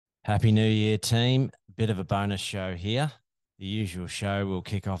Happy New Year, team. Bit of a bonus show here. The usual show will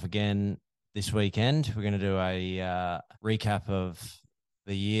kick off again this weekend. We're going to do a recap of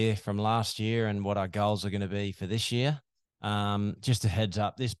the year from last year and what our goals are going to be for this year. Just a heads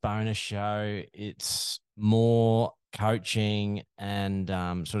up, this bonus show, it's more coaching and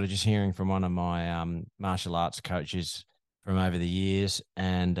sort of just hearing from one of my martial arts coaches from over the years.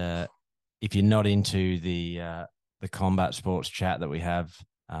 And if you're not into the combat sports chat that we have,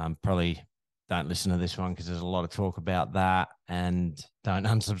 probably don't listen to this one because there's a lot of talk about that, and don't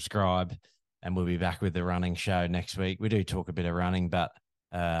unsubscribe. And we'll be back with the running show next week. We do talk a bit of running, but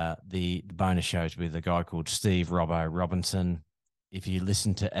the bonus shows with a guy called Steve Robbo Robinson. If you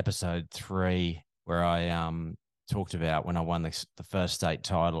listen to episode 3, where I talked about when I won the first state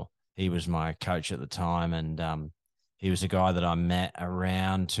title, he was my coach at the time, and he was a guy that I met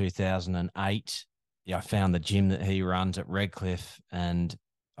around 2008. Yeah, I found the gym that he runs at Redcliffe, and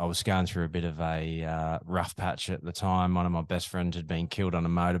I was going through a bit of a rough patch at the time. One of my best friends had been killed on a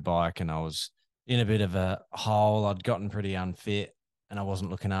motorbike, and I was in a bit of a hole. I'd gotten pretty unfit, and I wasn't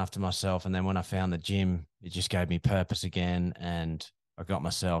looking after myself. And then when I found the gym, it just gave me purpose again, and I got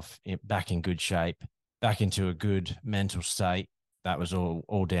myself back in good shape, back into a good mental state. That was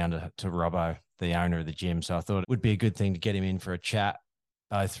all down to Robbo, the owner of the gym. So I thought it would be a good thing to get him in for a chat.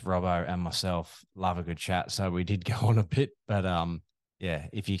 Both Robbo and myself love a good chat, so we did go on a bit, but yeah,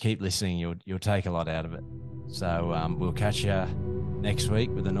 if you keep listening, you'll take a lot out of it. So we'll catch you next week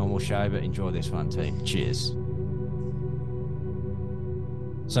with a normal show, but enjoy this one, team. Cheers.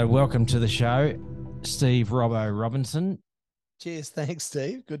 So welcome to the show, Steve Robbo Robinson. Cheers. Thanks,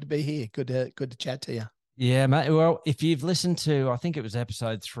 Steve. Good to be here. Good to chat to you. Yeah, mate. Well, if you've listened to, I think it was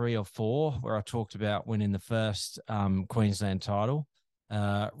episode 3 or 4, where I talked about winning the first Queensland title.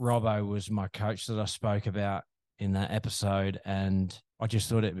 Robbo was my coach that I spoke about in that episode, and I just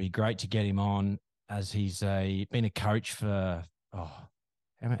thought it'd be great to get him on, as he's been a coach for how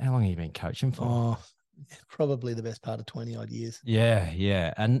long have you been coaching for? Oh, probably the best part of 20 odd years.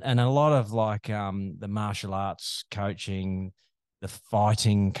 Yeah, and a lot of like the martial arts coaching, the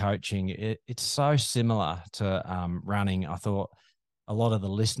fighting coaching. It's so similar to running. I thought a lot of the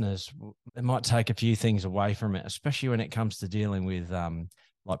listeners, they might take a few things away from it, especially when it comes to dealing with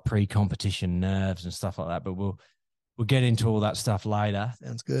like pre-competition nerves and stuff like that. But we'll get into all that stuff later.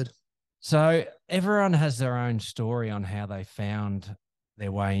 Sounds good. So everyone has their own story on how they found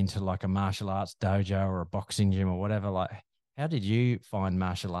their way into like a martial arts dojo or a boxing gym or whatever. Like, how did you find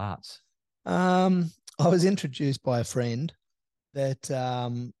martial arts? I was introduced by a friend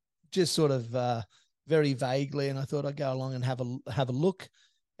that just sort of very vaguely, and I thought I'd go along and have a look,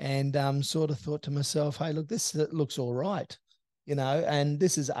 and sort of thought to myself, hey, look, this looks all right. And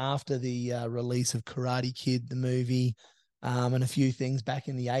this is after the release of Karate Kid, the movie, and a few things back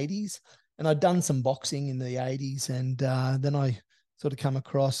in the 80s. And I'd done some boxing in the 80s, and then I sort of come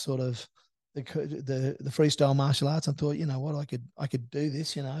across sort of the freestyle martial arts. I thought, you know what, I could do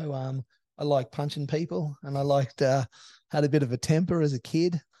this. I like punching people, and I liked had a bit of a temper as a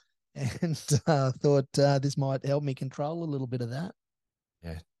kid, and thought this might help me control a little bit of that.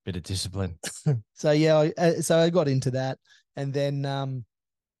 Yeah, bit of discipline. So yeah, so I got into that, and then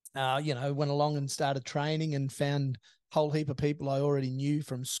went along and started training, and found a whole heap of people I already knew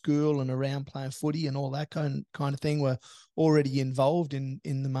from school and around playing footy and all that kind of thing were already involved in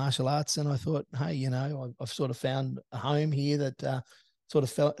the martial arts. And I thought, hey, I've sort of found a home here that sort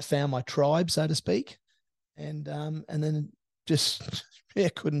of found my tribe, so to speak, and then just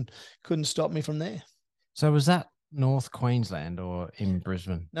couldn't stop me from there. So was that North Queensland or in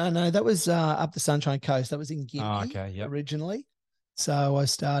Brisbane? No, that was up the Sunshine Coast. That was in Gympie originally. So I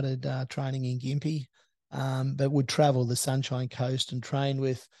started training in Gympie, but would travel the Sunshine Coast and train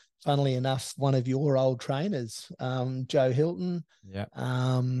with, funnily enough, one of your old trainers, Joe Hilton,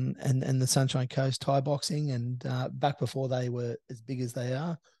 and the Sunshine Coast Thai boxing, and back before they were as big as they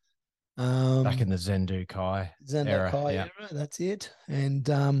are. Back in the Zendu Kai era, that's it. And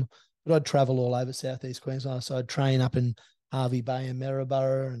but I'd travel all over Southeast Queensland. So I'd train up in Hervey Bay and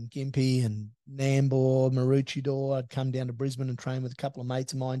Maryborough and Gympie and Nambour, Maroochydore. I'd come down to Brisbane and train with a couple of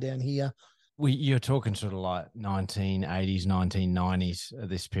mates of mine down here. You're talking sort of like 1980s, 1990s at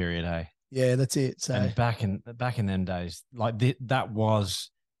this period, eh? Yeah, that's it. So and back in them days, like that was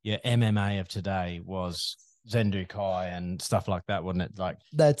MMA of today was Zendu Kai and stuff like that, wasn't it? Like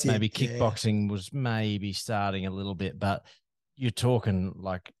that's maybe kickboxing was maybe starting a little bit, but you're talking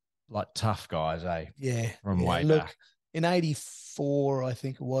like tough guys, eh? Yeah, from way back. In 84, I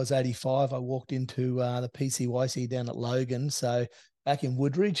think it was 85, I walked into the PCYC down at Logan. So back in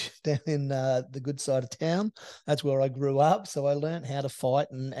Woodridge, down in the good side of town. That's where I grew up. So I learned how to fight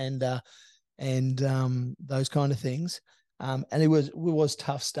and those kind of things. And it was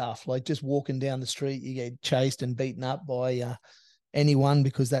tough stuff. Like just walking down the street, you get chased and beaten up by anyone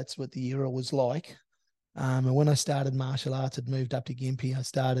because that's what the era was like. And when I started martial arts, I'd moved up to Gympie. I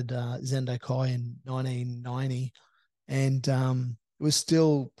started Zendo Kai in 1990, and it was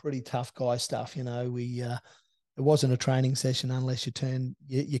still pretty tough guy stuff. We it wasn't a training session unless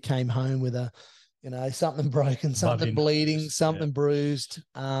you came home with something broken, something bleeding, something bruised.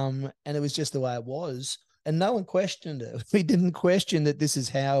 And it was just the way it was. And no one questioned it. We didn't question that this is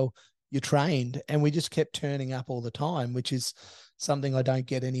how you trained. And we just kept turning up all the time, which is something I don't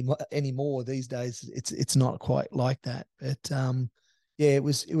get anymore these days. It's not quite like that. But yeah, it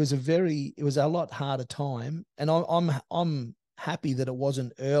was a lot harder time. And I'm happy that it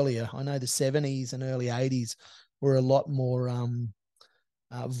wasn't earlier. I know the 70s and early 80s were a lot more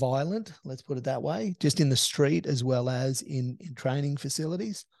violent, let's put it that way, just in the street as well as in training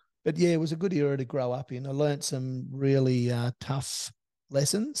facilities. But yeah, it was a good era to grow up in. I learned some really tough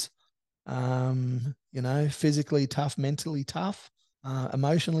lessons, physically tough, mentally tough,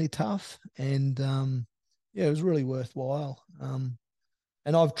 emotionally tough. And yeah, it was really worthwhile. And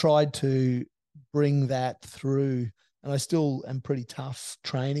I've tried to bring that through, and I still am pretty tough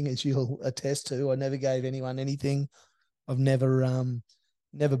training, as you'll attest to. I never gave anyone anything. I've never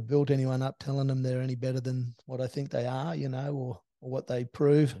built anyone up telling them they're any better than what I think they are, or what they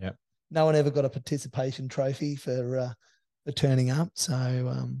prove. Yep. No one ever got a participation trophy for turning up.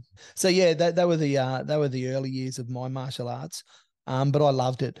 So yeah, that were the early years of my martial arts. But I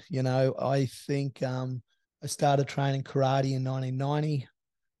loved it. I think I started training karate in 1990.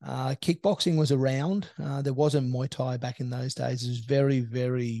 Kickboxing was around. There wasn't Muay Thai back in those days. It was very,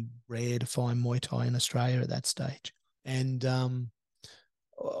 very rare to find Muay Thai in Australia at that stage. And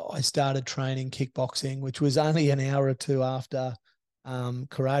I started training kickboxing, which was only an hour or two after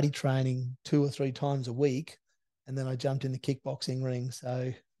karate training 2 or 3 times a week. And then I jumped in the kickboxing ring.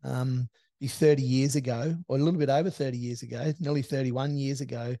 So 30 years ago, or a little bit over 30 years ago, nearly 31 years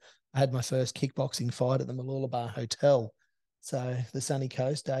ago, I had my first kickboxing fight at the Mooloolaba Hotel. So the Sunny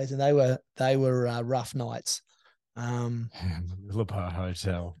Coast days, and they were rough nights. Mooloolaba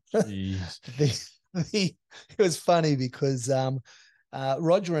Hotel. Jeez. It was funny because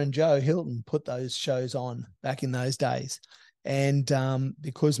Roger and Joe Hilton put those shows on back in those days. And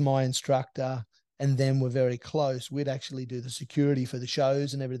because my instructor and them were very close, we'd actually do the security for the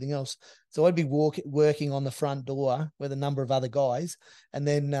shows and everything else. So I'd be working on the front door with a number of other guys, and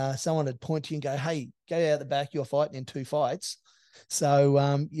then someone would point to you and go, "Hey, go out the back. You're fighting in 2 fights."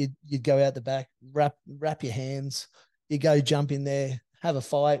 So you'd go out the back, wrap your hands, you go jump in there, have a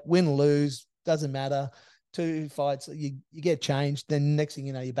fight, win, lose, doesn't matter. 2 fights, you get changed. Then next thing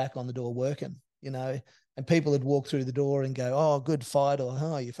you know, you're back on the door working, and people would walk through the door and go, "Oh, good fight," or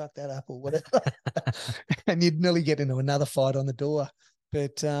 "Oh, you fucked that up," or whatever. And you'd nearly get into another fight on the door.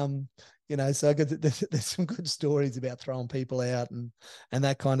 But so there's some good stories about throwing people out and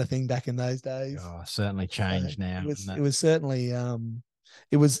that kind of thing back in those days. Oh, certainly changed now. It was certainly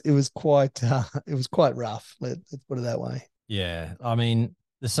it was quite rough. Let's put it that way. Yeah, I mean,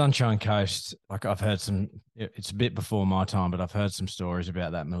 the Sunshine Coast, like I've heard it's a bit before my time, but I've heard some stories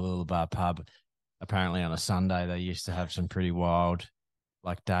about that Mooloolaba pub. Apparently on a Sunday, they used to have some pretty wild,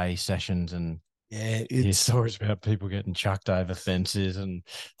 like, day sessions, and yeah, hear stories about people getting chucked over fences and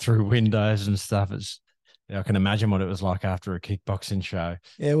through windows and stuff. I can imagine what it was like after a kickboxing show.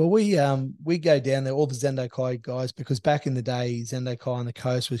 Yeah, well, we go down there, all the Zendo Kai guys, because back in the day, Zendo Kai on the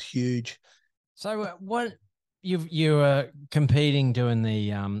coast was huge. So what you were competing, doing the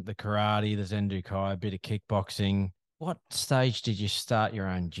karate, the Zendo Kai, a bit of kickboxing. What stage did you start your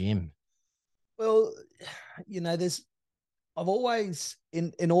own gym? Well, I've always,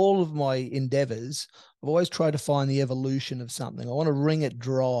 in all of my endeavors, I've always tried to find the evolution of something. I want to wring it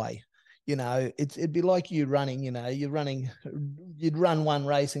dry. It'd be like you running, you'd run one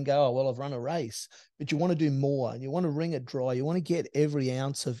race and go, "Oh, well, I've run a race," but you want to do more and you want to wring it dry. You want to get every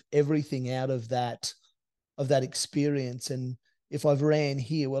ounce of everything out of that experience. And if I've ran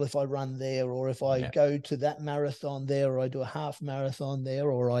here, well, if I run there, or if I go to that marathon there, or I do a half marathon there,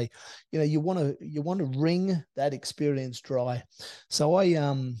 or you want to wring that experience dry. So I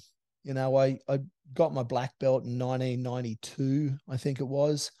got my black belt in 1992, I think it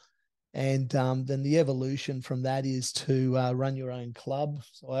was. And then the evolution from that is to run your own club.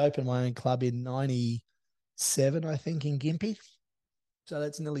 So I opened my own club in 97, I think, in Gympie. So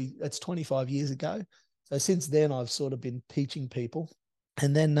that's 25 years ago. So since then, I've sort of been teaching people,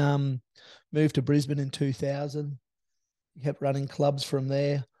 and then moved to Brisbane in 2000. kept running clubs from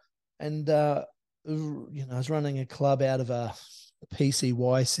there. And, I was running a club out of a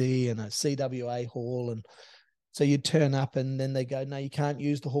PCYC and a CWA hall. And so you'd turn up and then they go, no, you can't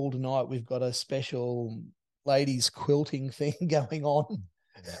use the hall tonight. We've got a special ladies quilting thing going on.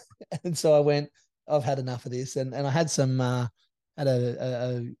 Yeah. And so I went, I've had enough of this. And I had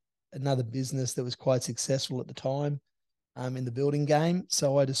had another business that was quite successful at the time in the building game.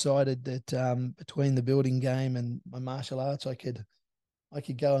 So I decided that between the building game and my martial arts, I could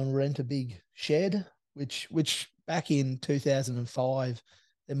go and rent a big shed, which back in 2005,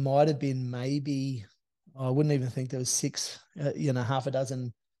 there might have been maybe, I wouldn't even think there was six, half a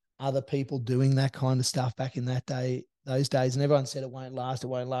dozen other people doing that kind of stuff back in those days. And everyone said it won't last. You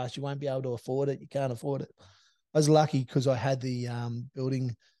won't be able to afford it. You can't afford it. I was lucky because I had the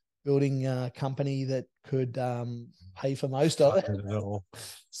building company that could pay for most of it.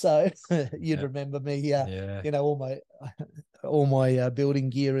 So you'd remember me, Yeah. all my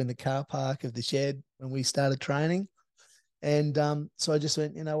building gear in the car park of the shed when we started training. And so I just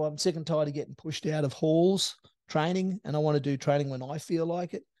went, I'm sick and tired of getting pushed out of halls training, and I want to do training when I feel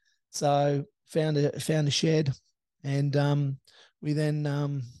like it. So found a shed, and we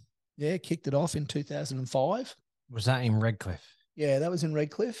then kicked it off in 2005. Was that in Redcliffe? Yeah, that was in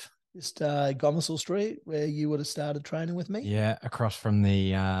Redcliffe, just Gomersall Street, where you would have started training with me. Yeah, across from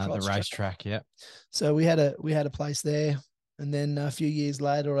the racetrack. Yeah. So we had a place there, and then a few years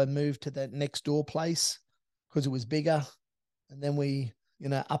later, I moved to that next door place because it was bigger, and then we,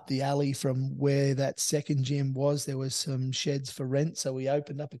 up the alley from where that second gym was, there was some sheds for rent, so we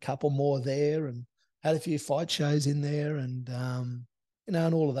opened up a couple more there and had a few fight shows in there, and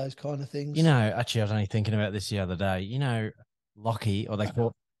and all of those kind of things. Actually, I was only thinking about this the other day. Lockie, or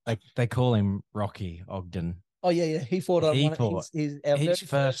they call him Rocky Ogden. Oh yeah. He fought on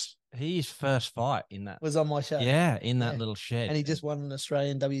his first fight in that was on my show. Yeah, in that little shed, and he just won an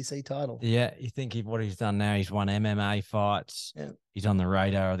Australian WC title. Yeah, you think what he's done now? He's won MMA fights. Yeah. He's on the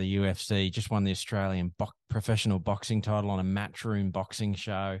radar of the UFC. Just won the Australian professional boxing title on a matchroom boxing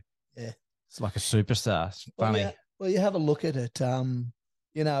show. Yeah, it's like a superstar. It's funny. Well, you have a look at it.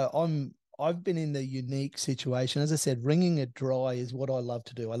 I've been in the unique situation. As I said, wringing it dry is what I love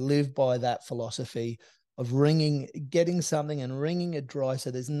to do. I live by that philosophy of getting something and wringing it dry so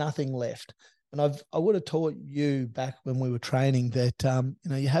there's nothing left. And I would have taught you back when we were training that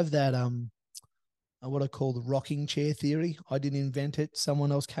you have that what I call the rocking chair theory. I didn't invent it.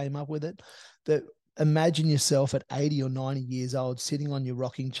 Someone else came up with it. That imagine yourself at 80 or 90 years old sitting on your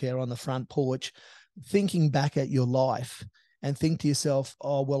rocking chair on the front porch, thinking back at your life, and think to yourself,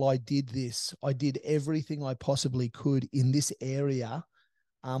 oh, well, I did this. I did everything I possibly could in this area.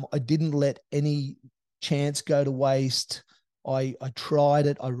 I didn't let any chance go to waste. I tried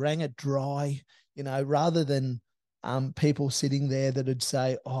it. I wrung it dry, rather than people sitting there that would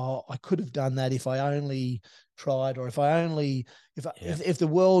say, oh, I could have done that if I only tried, or if the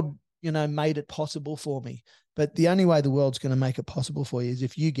world, made it possible for me. But the only way the world's going to make it possible for you is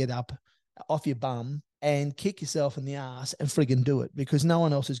if you get up off your bum and kick yourself in the ass and friggin' do it, because no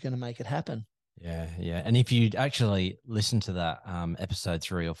one else is going to make it happen. Yeah. And if you actually listen to that episode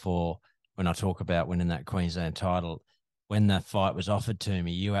 3 or 4, when I talk about winning that Queensland title, when that fight was offered to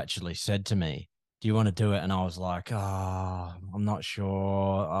me, you actually said to me, do you want to do it? And I was like, oh, I'm not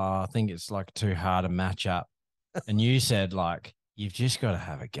sure. I think it's like too hard a matchup. And you said, like, you've just got to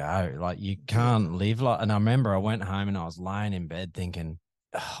have a go. Like, you can't live like. And I remember I went home and I was laying in bed thinking,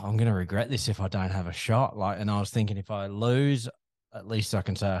 oh, I'm going to regret this if I don't have a shot. Like, and I was thinking, if I lose, at least I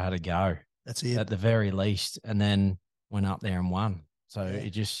can say I had a go. That's it. At the very least. And then went up there and won. So it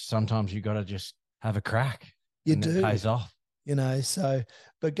just, sometimes you got to just have a crack. You do. It pays off.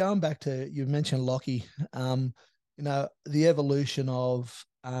 But going back to, you mentioned Lockie, the evolution of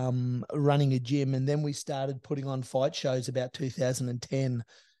running a gym, and then we started putting on fight shows about 2010.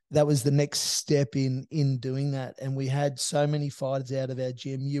 That was the next step in doing that. And we had so many fighters out of our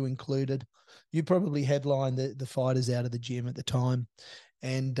gym, you included. You probably headlined the fighters out of the gym at the time.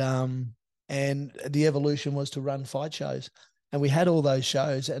 And the evolution was to run fight shows. And we had all those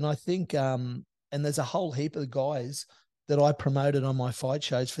shows. And I think, and there's a whole heap of guys that I promoted on my fight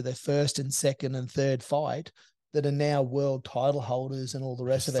shows for their first and second and third fight that are now world title holders and all the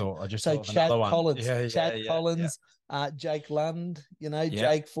rest of it. So Chad Collins, Jake Lund,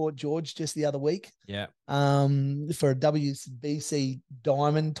 Jake fought George just the other week. Yeah. For a WBC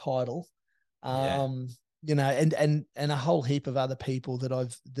diamond title. And a whole heap of other people that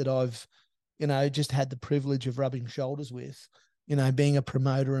I've just had the privilege of rubbing shoulders with, being a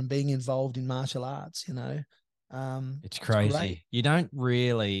promoter and being involved in martial arts, it's crazy. You don't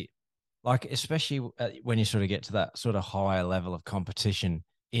really, Like, especially when you sort of get to that sort of higher level of competition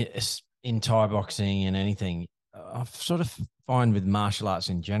in Thai boxing and anything, I sort of find with martial arts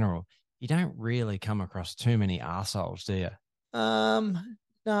in general, you don't really come across too many arseholes, do you?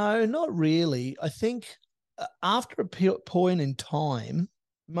 No, not really. I think after a point in time,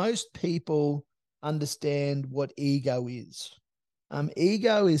 most people understand what ego is.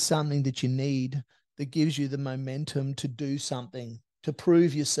 Ego is something that you need that gives you the momentum to do something, to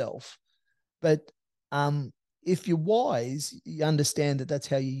prove yourself. But if you're wise, you understand that that's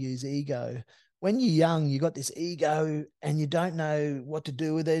how you use ego. When you're young, you got this ego and you don't know what to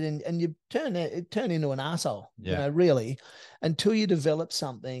do with it, and you turn into an asshole, Yeah. really, until you develop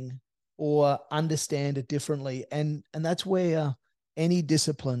something or understand it differently. And that's where any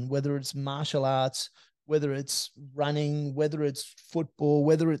discipline, whether it's martial arts, whether it's running, whether it's football,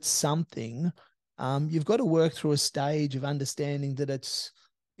 whether it's something, you've got to work through a stage of understanding that it's,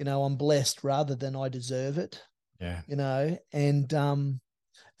 I'm blessed rather than I deserve it, Yeah. and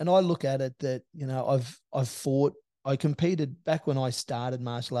I look at it that, I've fought, I competed back when I started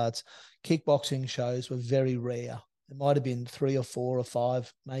martial arts. Kickboxing shows were very rare. It might have been 3 or 4 or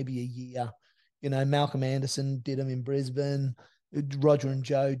 5, maybe a year. Malcolm Anderson did them in Brisbane. Roger and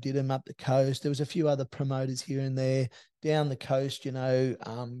Joe did them up the coast. There was a few other promoters here and there down the coast. Blair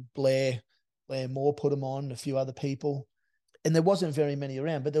Moore put them on, a few other people, and there wasn't very many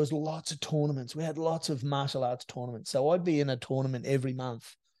around, but there was lots of tournaments. We had lots of martial arts tournaments. So I'd be in a tournament every month,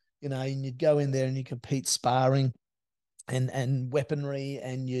 and you'd go in there and you compete sparring and weaponry,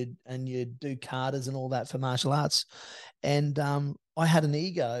 and you'd do katas and all that for martial arts. And I had an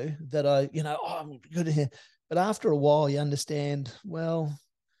ego that I'm good at here. But after a while, you understand, well,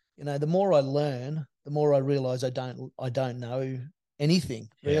 the more I learn, the more I realize I don't know anything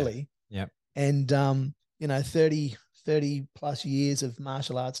Yeah. really. Yeah. And 30 plus years of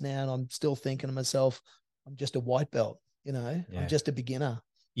martial arts now, and I'm still thinking to myself, I'm just a white belt, I'm Yeah. just a beginner.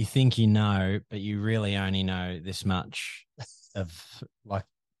 You think you know, but you really only know this much of like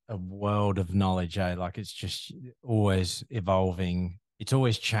a world of knowledge, eh? Like it's just always evolving. It's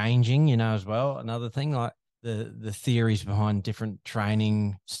always changing, as well. Another thing, like the theories behind different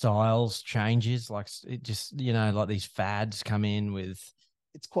training styles changes. Like it just, like these fads come in with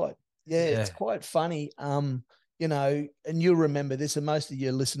It's quite, yeah, it's yeah. quite funny. And you'll remember this, and most of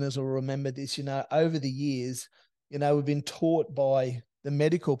your listeners will remember this, over the years, we've been taught by the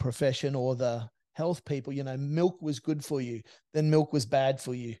medical profession or the health people, milk was good for you, then milk was bad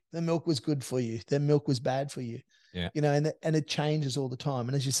for you, then milk was good for you, then milk was bad for you. Yeah. And it changes all the time.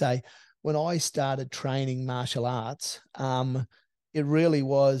 And as you say, when I started training martial arts, it really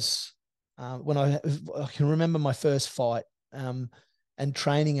was when I can remember my first fight, and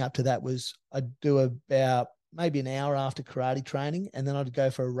training up to that was I'd do about maybe an hour after karate training, and then I'd go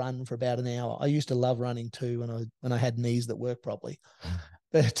for a run for about an hour. I used to love running too when I had knees that work properly.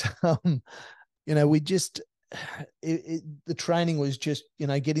 But we just the training was just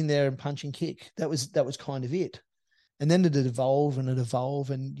getting there and punch and kick. That was kind of it. And then it'd evolve and and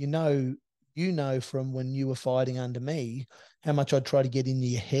from when you were fighting under me how much I'd try to get into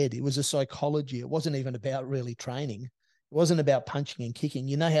your head. It was a psychology. It wasn't even about really training. It wasn't about punching and kicking.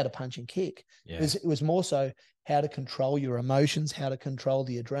 You know how to punch and kick. Yeah. It was more so how to control your emotions, how to control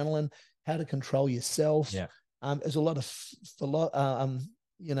the adrenaline, how to control yourself. Yeah. There's a lot of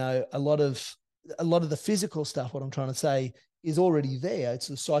a lot of the physical stuff. What I'm trying to say is already there. It's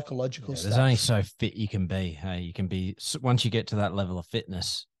the psychological Yeah, stuff. there's only so fit you can be. Hey, you can be once you get to that level of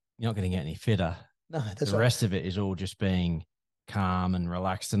fitness, you're not going to get any fitter. No, that's The right. rest of it is all just being calm and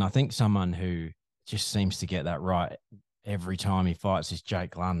relaxed. And I think someone who just seems to get that right every time he fights is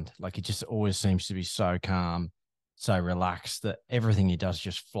Jake Lund. Like he just always seems to be so calm, so relaxed that everything he does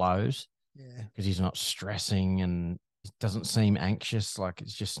just flows. Yeah, because he's not stressing and doesn't seem anxious. Like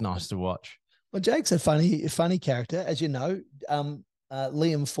it's just nice to watch. well, Jake's a funny character, as you know.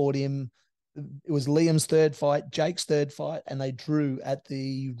 Liam fought him. It was Liam's third fight, Jake's third fight, and they drew at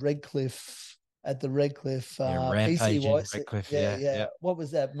the Redcliffe Yeah, Rampage in PCY. Redcliffe. Yeah, Yeah, yeah. yeah, What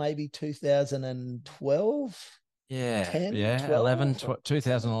was that? Maybe 2012, yeah, 10, yeah. 12,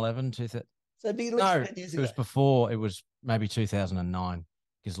 2011, So it'd be at least no, 10 years it ago. was before. It was maybe 2009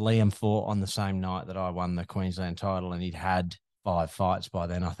 because Liam fought on the same night that I won the Queensland title, and he'd had 5 fights by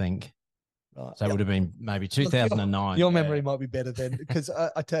then, I think. Right. So it Yep. would have been maybe Look, 2009. your Yeah, memory might be better then, because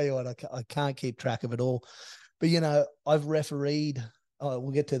I tell you what, I can't keep track of it all. But I've refereed. Oh,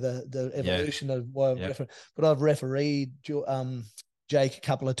 we'll get to the yeah, evolution of why I've yeah, but I've refereed Jake a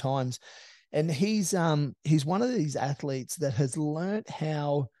couple of times, and he's one of these athletes that has learned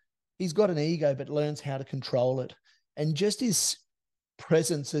how he's got an ego, but learns how to control it, and just his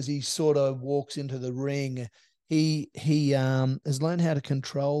presence as he sort of walks into the ring. He has learned how to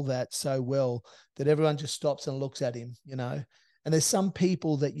control that so well that everyone just stops and looks at him, you know. And there's some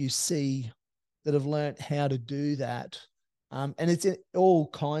people that you see that have learned how to do that, and it's in all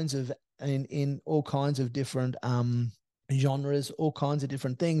kinds of in all kinds of different genres, all kinds of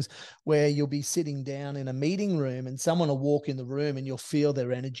different things, where you'll be sitting down in a meeting room and someone will walk in the room and you'll feel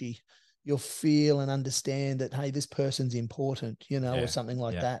their energy. You'll feel and understand that, hey, this person's important, you know, or something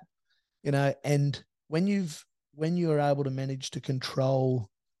like that, you know. And when you're able to manage to control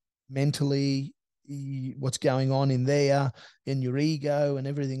mentally what's going on in there, in your ego and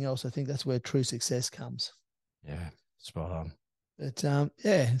everything else, I think that's where true success comes. Yeah, spot on. But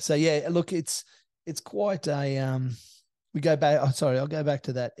yeah, so yeah, look, it's quite a we go back. Oh, sorry, I'll go back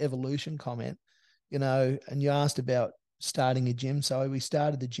to that evolution comment, you know, and you asked about starting a gym. So we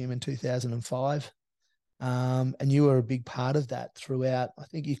started the gym in 2005. And you were a big part of that throughout. I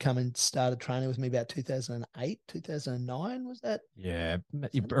think you come and started training with me about 2008, 2009, was that? Yeah,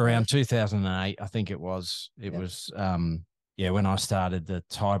 around 2008, I think it was. It was, yeah, when I started the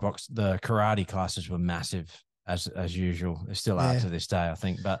Thai box, the karate classes were massive as usual. They still are to this day, I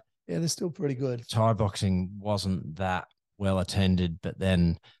think. But yeah, they're still pretty good. Thai boxing wasn't that well attended. But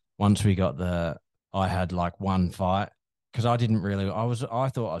then once we got I had like one fight because I didn't really, I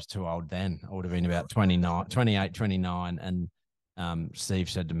thought I was too old then. I would have been about 29, 28, 29. And Steve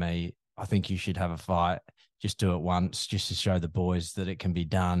said to me, I think you should have a fight. Just do it once, just to show the boys that it can be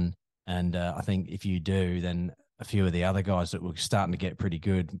done. And I think if you do, then a few of the other guys that were starting to get pretty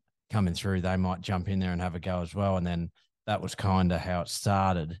good coming through, they might jump in there and have a go as well. And then that was kind of how it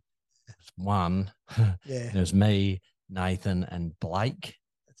started. It was one. Yeah. It was me, Nathan, and Blake.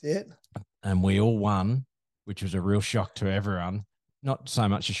 That's it. And we all won, which was a real shock to everyone. Not so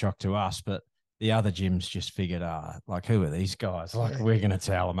much a shock to us, but the other gyms just figured, like, who are these guys? Like, we're going to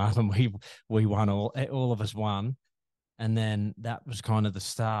towel them up. And we won, all of us won. And then that was kind of the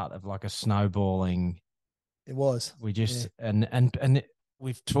start of like a snowballing. It was. We just, and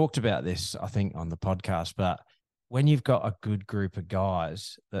we've talked about this, I think, on the podcast, but when you've got a good group of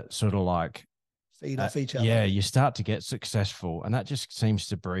guys that sort of like feed off each other. Yeah, you start to get successful, and that just seems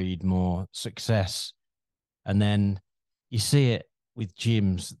to breed more success. And then you see it with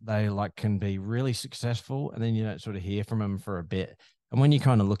gyms; they like can be really successful, and then you don't sort of hear from them for a bit. And when you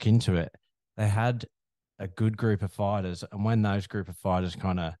kind of look into it, they had a good group of fighters, and when those group of fighters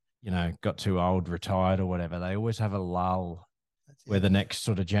kind of got too old, retired, or whatever, they always have a lull where the next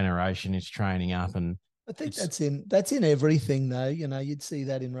sort of generation is training up. And I think that's in everything though. You know, you'd see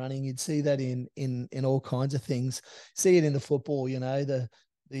that in running, you'd see that in all kinds of things. See it in the football. You know,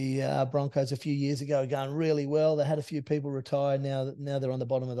 the Broncos a few years ago are going really well. They had a few people retire. Now they're on the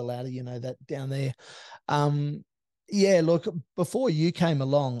bottom of the ladder. You know, that down there. Yeah, look, before you came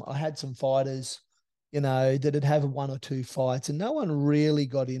along, I had some fighters, you know, that had have one or two fights, and no one really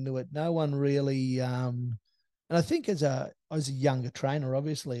got into it. No one really. And I think I was a younger trainer.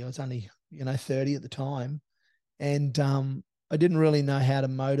 Obviously, I was only 30 at the time. And I didn't really know how to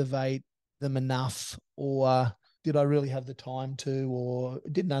motivate them enough, or did I really have the time to, or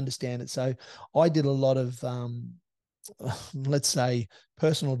didn't understand it. So I did a lot of, let's say,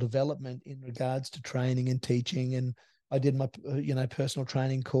 personal development in regards to training and teaching. And I did my, personal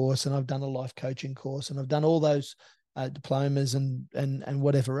training course, and I've done a life coaching course, and I've done all those diplomas and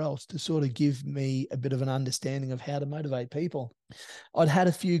whatever else to sort of give me a bit of an understanding of how to motivate people. I'd had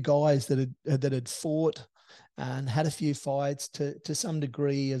a few guys that had fought and had a few fights to some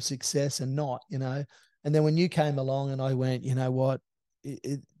degree of success and not, and then when you came along and I went, you know what,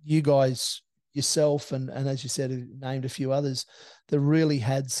 you guys yourself and as you said, named a few others that really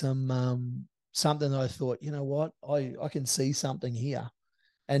had some something that I thought, you know what, I can see something here.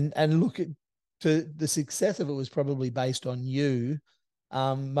 And look at to the success of it was probably based on you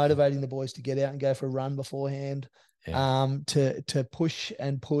motivating the boys to get out and go for a run beforehand, to push.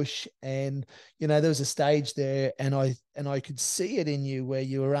 And, there was a stage there and I could see it in you where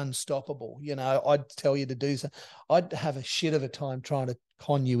you were unstoppable. I'd tell you to do so. I'd have a shit of a time trying to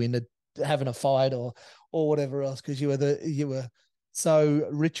con you into having a fight or whatever else, because you were so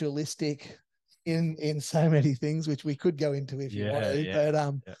ritualistic in so many things, which we could go into if you want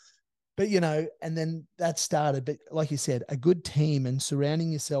to. But, and then that started. But like you said, a good team and surrounding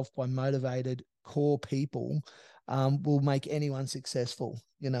yourself by motivated core people will make anyone successful,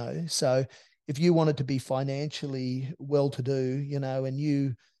 So if you wanted to be financially well-to-do,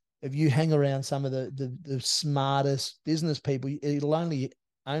 and if you hang around some of the smartest business people, it'll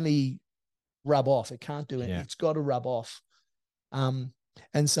only rub off. It can't do it. It's got to rub off.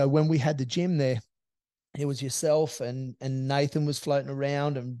 And so when we had the gym there, it was yourself and Nathan was floating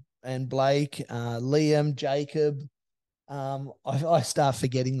around and Blake, Liam, Jacob. I start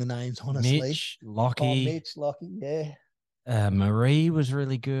forgetting the names, honestly. Mitch, Oh, Lockie, Mitch, Lockie, yeah. Marie was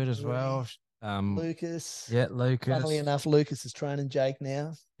really good as Marie, well. Um, Lucas. yeah, Funnily Lucas. enough, Lucas is training Jake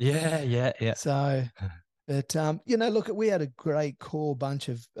now. Yeah, yeah, yeah. So, but look, we had a great core bunch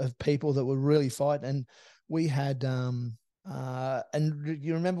of people that were really fighting, and we had and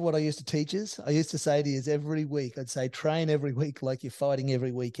you remember what I used to teach us? I used to say to you every week, I'd say train every week like you're fighting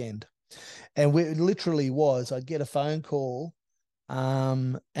every weekend, and it literally was. I'd get a phone call. I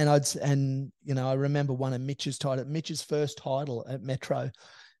remember one of Mitch's first title at Metro.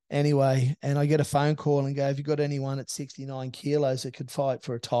 Anyway, and I get a phone call and go, have you got anyone at 69 kilos that could fight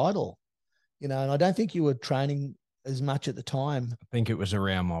for a title? And I don't think you were training as much at the time. I think it was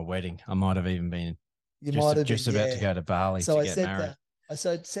around my wedding. I might have even been You just might have been, just about to yeah. go to Bali So to I get said married. to,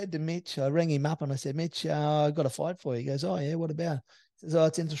 I said to Mitch, I rang him up and I said, Mitch, I got a fight for you. He goes, oh yeah, what about? He says, oh,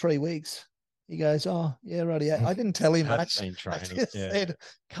 it's in 3 weeks. He goes, oh yeah, right. Yeah. I didn't tell him Hadn't much. been I training. just Yeah. said,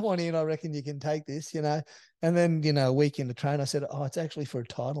 come on in. I reckon you can take this. And then, a week into train, I said, oh, it's actually for a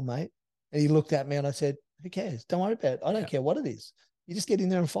title, mate. And he looked at me and I said, who cares? Don't worry about it. I don't Yeah. care what it is. You just get in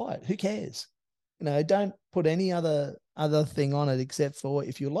there and fight. Who cares? Don't put any other thing on it except for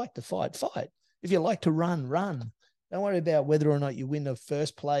if you like to fight, fight. If you like to run, run. Don't worry about whether or not you win the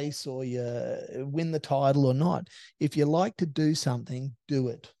first place or you win the title or not. If you like to do something, do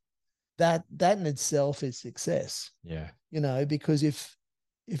it. That in itself is success. Yeah. Because if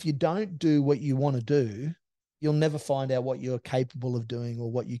you don't do what you want to do, you'll never find out what you're capable of doing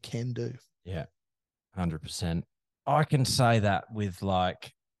or what you can do. Yeah. 100%. I can say that with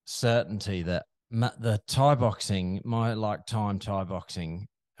like certainty that the Thai boxing, my like time Thai boxing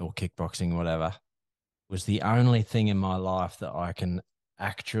or kickboxing, whatever, was the only thing in my life that I can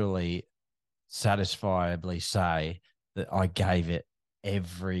actually satisfiably say that I gave it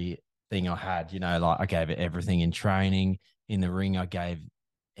everything I had. Like I gave it everything in training, in the ring. I gave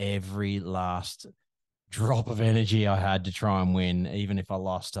every last drop of energy I had to try and win. Even if I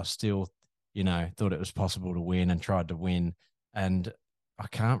lost, I still, thought it was possible to win and tried to win. And I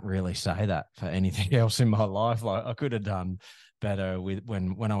can't really say that for anything else in my life. Like I could have done better with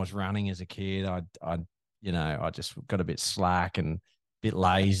when I was running as a kid. I just got a bit slack and a bit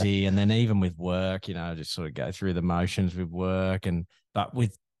lazy. And then even with work, just sort of go through the motions with work. But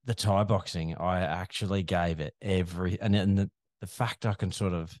with the Thai boxing, I actually gave it and the fact I can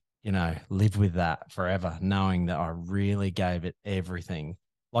sort of, live with that forever, knowing that I really gave it everything.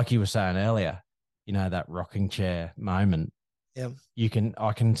 Like you were saying earlier, that rocking chair moment. Yeah.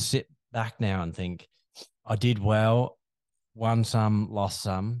 I can sit back now and think I did well, won some, lost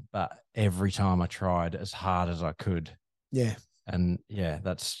some, but every time I tried as hard as I could. Yeah. And yeah,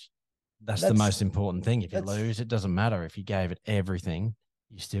 that's the That's most important thing. If you that's lose, it doesn't matter. If you gave it everything,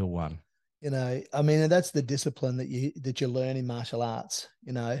 you still won. I mean, that's the discipline that you learn in martial arts.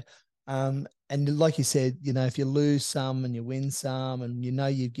 And like you said, if you lose some and you win some, and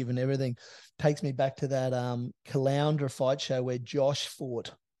you've given everything, takes me back to that Caloundra fight show where Josh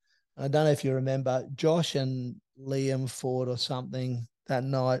fought. I don't know if you remember, Josh and Liam fought or something that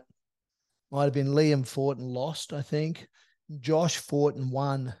night. Might have been Liam fought and lost, I think. Josh fought and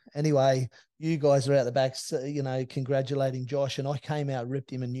won. Anyway, you guys are out the back, congratulating Josh. And I came out,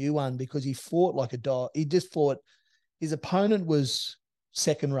 ripped him a new one because he fought like a dog. He just fought. His opponent was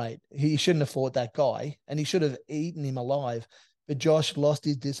second rate. He shouldn't have fought that guy, and he should have eaten him alive. But Josh lost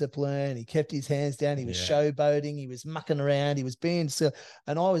his discipline. He kept his hands down. He was showboating. He was mucking around. He was being silly.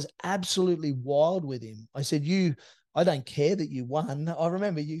 And I was absolutely wild with him. I said, I don't care that you won. I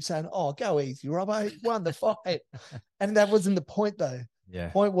remember you saying, oh, go easy, Robbo. You won the fight. And that wasn't the point, though. Yeah.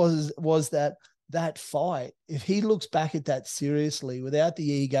 The point was that fight, if he looks back at that seriously without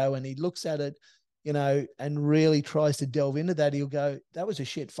the ego and he looks at it, and really tries to delve into that, he'll go, that was a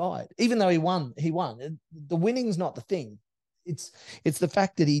shit fight. Even though he won. The winning's not the thing. It's the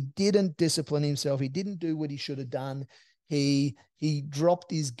fact that he didn't discipline himself. He didn't do what he should have done. He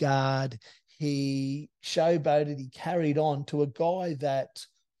dropped his guard. He showboated. He carried on to a guy that,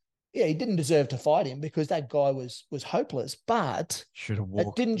 yeah, he didn't deserve to fight him because that guy was hopeless. But should have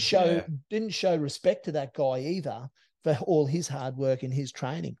walked. It didn't show respect to that guy either for all his hard work and his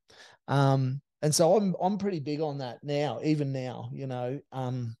training. And so I'm pretty big on that now, even now,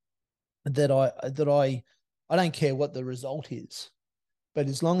 that I don't care what the result is, but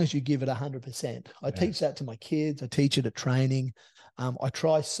as long as you give it 100%. I teach that to my kids. I teach it at training. I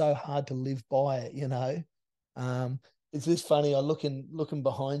try so hard to live by it. It's this funny. I looking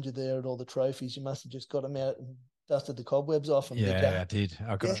behind you there at all the trophies. You must have just got them out and dusted the cobwebs off them, did you? Yeah, I did.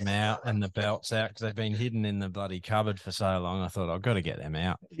 I got Yeah, them out and the belts out because they've been hidden in the bloody cupboard for so long. I thought I've got to get them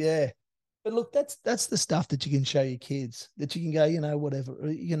out. yeah. But look, that's the stuff that you can show your kids, that you can go,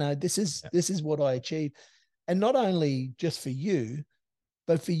 whatever, Yeah, this is what I achieved. And not only just for you,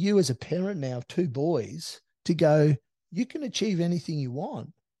 but for you as a parent now of two boys to go, you can achieve anything you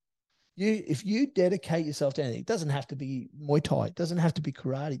want. If you dedicate yourself to anything, it doesn't have to be Muay Thai, it doesn't have to be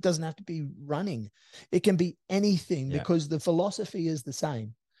karate, it doesn't have to be running. It can be anything yeah, because the philosophy is the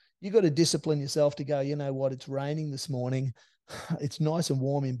same. You got to discipline yourself to go, you know what, it's raining this morning. It's nice and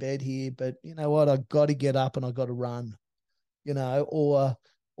warm in bed here, but you know what, I got to get up and I got to run, or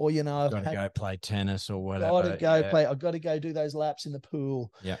got to go play tennis or got to whatever. go Yeah, play. I've got to go do those laps in the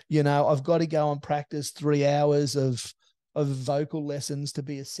pool. yeah, I've got to go and practice 3 hours of vocal lessons to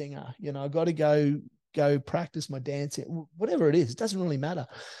be a singer. I've got to go practice my dancing, whatever it is. It doesn't really matter.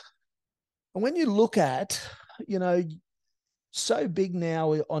 And when you look at, you know, so big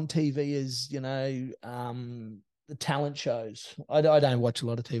now on TV is, the talent shows. I don't watch a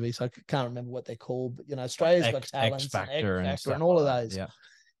lot of TV, so I can't remember what they're called. But like Australia's Got X Talents and X Factor and Factor and stuff all of like that. those. Yeah,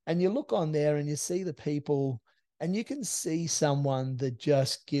 And you look on there and you see the people, and you can see someone that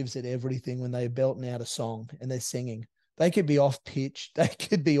just gives it everything when they're belting out a song and they're singing. They could be off pitch, they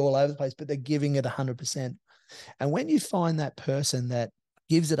could be all over the place, but they're giving it 100%. And when you find that person that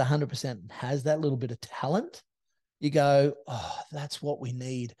gives it 100% and has that little bit of talent, you go, oh, that's what we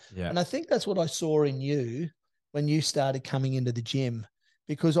need. yeah, And I think that's what I saw in you when you started coming into the gym,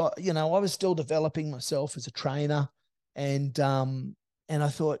 because I was still developing myself as a trainer, and I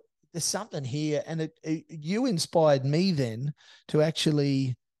thought there's something here, and you inspired me then to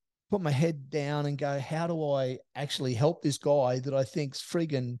actually put my head down and go, how do I actually help this guy that I think's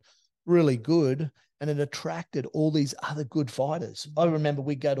friggin' really good? And it attracted all these other good fighters. I remember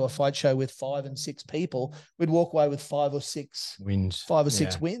we'd go to a fight show with 5 and 6 people. We'd walk away with wins. five or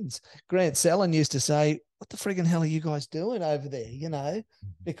six Yeah, wins. Grant Sellen used to say, what the friggin' hell are you guys doing over there?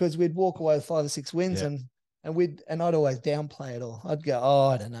 Because we'd walk away with 5 or 6 wins, yeah, and I'd always downplay it all. I'd go, oh,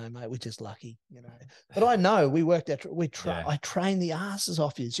 I don't know, mate, we're just lucky. But I know we worked out, yeah, I trained the asses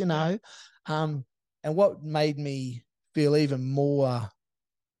off you. And what made me feel even more,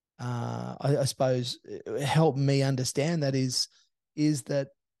 I suppose, helped me understand that is that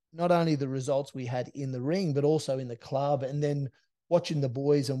not only the results we had in the ring, but also in the club, and then watching the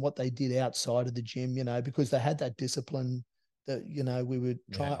boys and what they did outside of the gym, because they had that discipline that,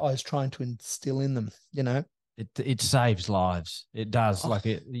 yeah. I was trying to instill in them. It saves lives. It does. Oh, Like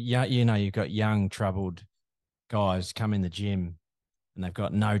it. Yeah, you've got young troubled guys come in the gym and they've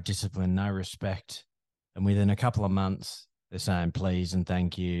got no discipline, no respect, and within a couple of months they're saying please and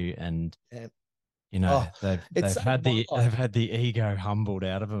thank you, and yeah. they've It's they've had saved my the life. they've had the ego humbled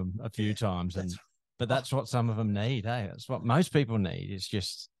out of them a few Yeah, times, that's and but oh, that's what some of them need. Hey, that's what most people need. It's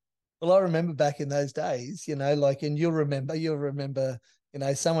just well, I remember back in those days, like, and you'll remember,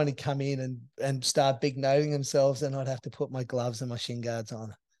 someone would come in and start big noting themselves, and I'd have to put my gloves and my shin guards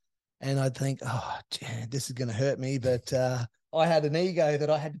on. And I'd think, oh, gee, this is going to hurt me. But I had an ego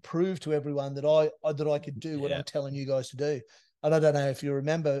that I had to prove to everyone that I could do what yeah, I'm telling you guys to do. And I don't know if you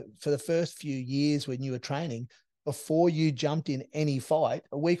remember, for the first few years when you were training, before you jumped in any fight,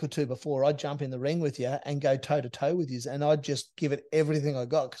 a week or two before, I'd jump in the ring with you and go toe to toe with you. And I'd just give it everything I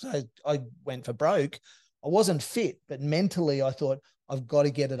got, because I went for broke. I wasn't fit, but mentally I thought, I've got to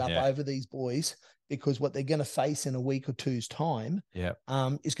get it up yeah, over these boys, because what they're going to face in a week or two's time, yeah.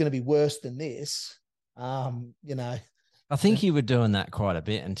 is going to be worse than this. Um, you know, I think you were doing that quite a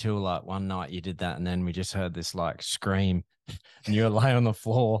bit until like one night you did that, and then we just heard this like scream, and you were lay on the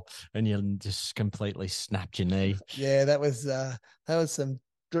floor, and you just completely snapped your knee. yeah, that was some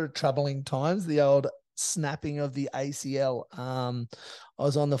troubling times. The old snapping of the ACL. I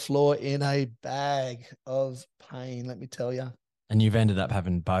was on the floor in a bag of pain, let me tell you. And you've ended up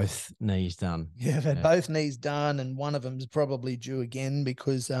having both knees done. Yeah, I've had Yeah. both knees done, and one of them is probably due again,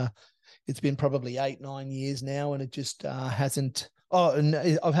 because it's been probably 8, 9 years now, and it just hasn't. Oh, and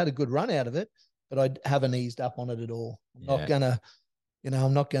I've had a good run out of it, but I haven't eased up on it at all. Yeah.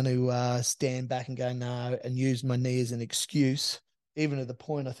 I'm not going to stand back and go no and use my knee as an excuse. Even at the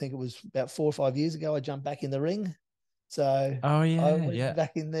point, I think it was about 4 or 5 years ago, I jumped back in the ring. So Oh I yeah, went yeah,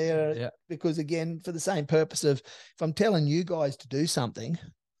 back in there yeah, because, again, for the same purpose of, if I'm telling you guys to do something,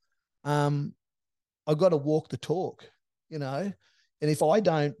 um, I got to walk the talk, you know. And if I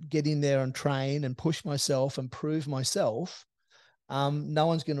don't get in there and train and push myself and prove myself, no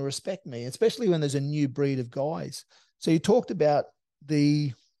one's going to respect me, especially when there's a new breed of guys. So you talked about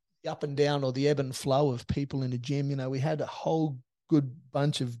the up and down, or the ebb and flow of people in the gym. We had a whole good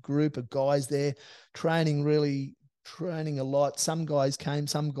bunch of group of guys there training really training a lot. Some guys came,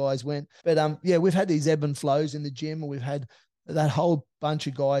 some guys went. But yeah, we've had these ebb and flows in the gym, and we've had that whole bunch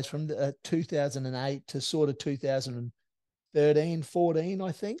of guys from 2008 to sort of 2013, 14,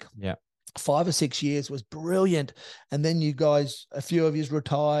 I think. Yeah. 5 or 6 years was brilliant. And then you guys, a few of yous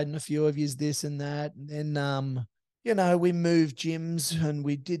retired and a few of yous this and that. And then, we moved gyms and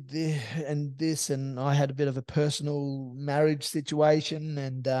we did this. And I had a bit of a personal marriage situation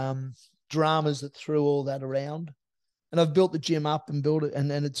and dramas that threw all that around. And I've built the gym up and built it,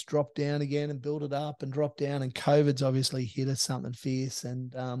 and then it's dropped down again and built it up and dropped down. And COVID's obviously hit us something fierce.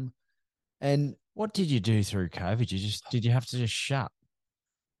 And What did you do through COVID? Did you have to just shut?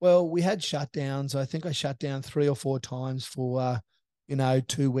 well, we had shutdowns. I think I shut down 3 or 4 times for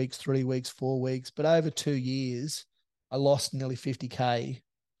 2 weeks, 3 weeks, 4 weeks. But over 2 years, I lost nearly 50K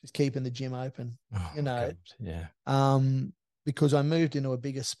just keeping the gym open. Oh, God. Yeah. Because I moved into a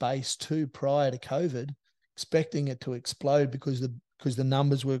bigger space too prior to COVID, expecting it to explode because the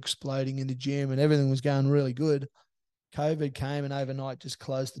numbers were exploding in the gym and everything was going really good. COVID came and overnight just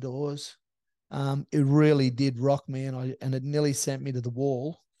closed the doors. It really did rock me, and it nearly sent me to the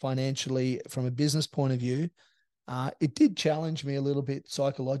wall financially from a business point of view. It did challenge me a little bit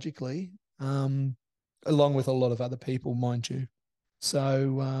psychologically, along with a lot of other people, mind you.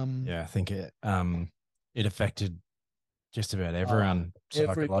 So yeah, I think it affected just about everyone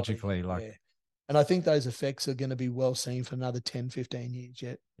psychologically. Like, yeah. And I think those effects are going to be well seen for another 10, 15 years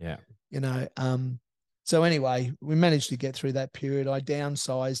yet. yeah. So anyway, we managed to get through that period. I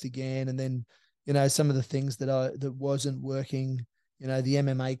downsized again, and then, some of the things that wasn't working, the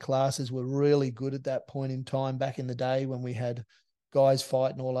MMA classes were really good at that point in time back in the day when we had guys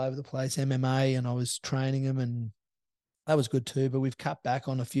fighting all over the place, MMA, and I was training them, and that was good too. But we've cut back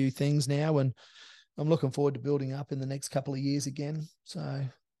on a few things now, and I'm looking forward to building up in the next couple of years again.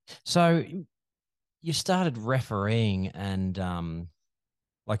 So you started refereeing and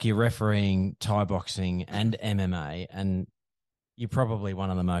like you're refereeing Thai boxing and MMA, and you're probably one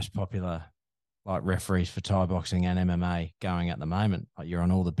of the most popular like referees for Thai boxing and MMA going at the moment. Like you're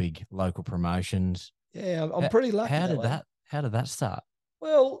on all the big local promotions. Yeah, I'm pretty lucky. How did that start?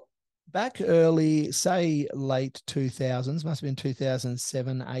 Well, back early, say late 2000s, must have been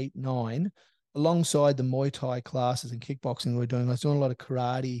 2007, 8, 9, alongside the Muay Thai classes and kickboxing we were doing, I was doing a lot of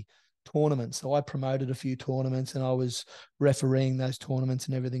karate tournaments. So I promoted a few tournaments and I was refereeing those tournaments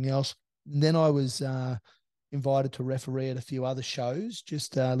and everything else. And then I was invited to referee at a few other shows,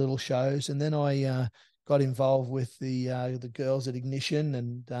 just little shows. And then I got involved with the girls at Ignition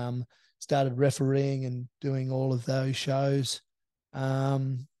and started refereeing and doing all of those shows.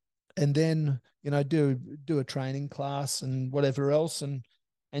 And then, do a training class and whatever else. And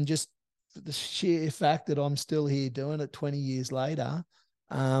just the sheer fact that I'm still here doing it 20 years later,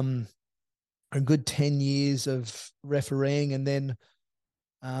 a good 10 years of refereeing, and then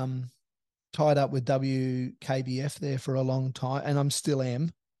tied up with WKBF there for a long time, and I'm still am.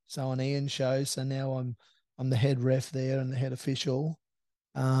 So on Ian's show, so now I'm the head ref there and the head official.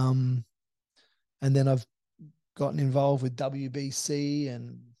 And then I've gotten involved with WBC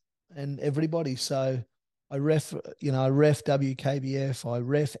and everybody. So I ref WKBF, I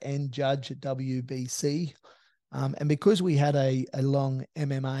ref and judge at WBC. And because we had a long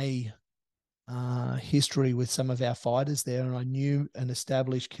MMA history with some of our fighters there, and I knew and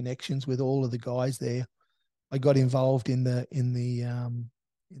established connections with all of the guys there, I got involved in the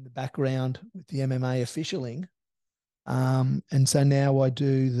background with the MMA officialing. And so now I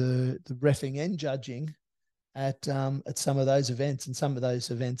do the reffing and judging at some of those events, and some of those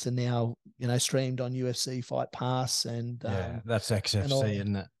events are now streamed on UFC Fight Pass and that's XFC,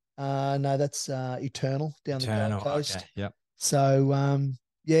 isn't it? No, that's Eternal down the Gold Coast. Okay. Yep. So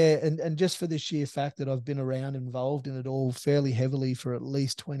and just for the sheer fact that I've been around, involved in it all fairly heavily for at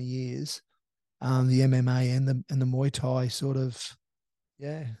least 20 years, the MMA and the Muay Thai sort of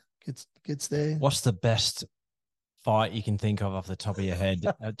gets there. What's the best fight you can think of off the top of your head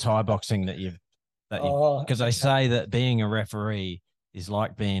at Thai boxing because they say that being a referee is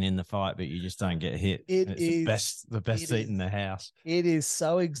like being in the fight, but you just don't get hit. It's the best seat in the house. It is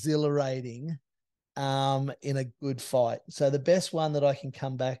so exhilarating in a good fight. So the best one that I can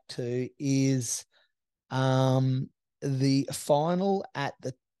come back to is the final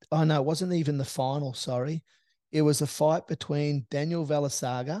it wasn't even the final, sorry. It was a fight between Daniel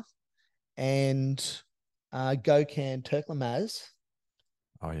Valasaga and Gokhan Turklamaz.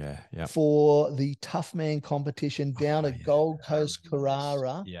 Oh, yeah. Yeah. For the tough man competition down at Gold Coast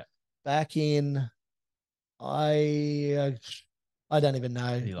Carrara. Yeah. Back in, I don't even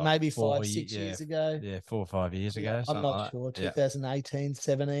know, like maybe 5-6 years ago. Yeah, 4 or 5 years ago. I'm not sure. 2018,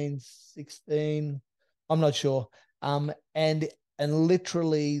 17, 16. I'm not sure. And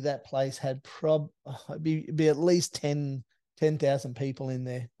literally that place had be at least 10,000 people in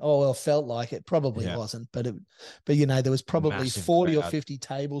there. Oh, well, felt like it. Probably Yeah. wasn't, but there was probably Massive 40 or crowd. 50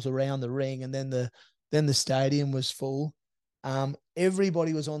 tables around the ring, and then the stadium was full.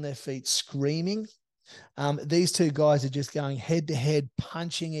 Everybody was on their feet screaming. These two guys are just going head to head,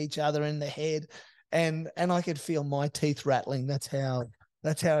 punching each other in the head, and I could feel my teeth rattling. That's how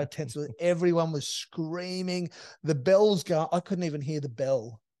intense it was. Everyone was screaming. The bells go. I couldn't even hear the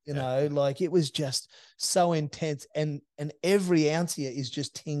bell. Like it was just so intense, and every ounce here is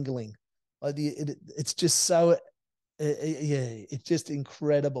just tingling. It's just so yeah, it's just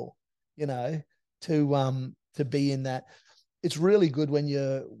incredible. You know, to be in that. It's really good when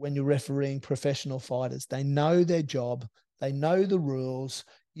you're refereeing professional fighters. They know their job. They know the rules.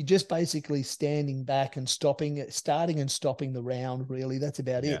 You're just basically standing back and starting and stopping the round. Really, that's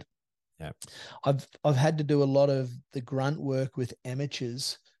about Yeah. it. Yeah. I've had to do a lot of the grunt work with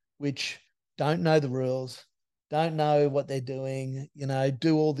amateurs, which don't know the rules, don't know what they're doing.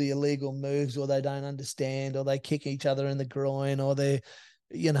 Do all the illegal moves, or they don't understand, or they kick each other in the groin, or they,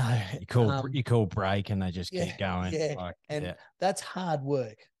 you know, You call break and they just yeah, keep going. yeah, Like, and yeah. that's hard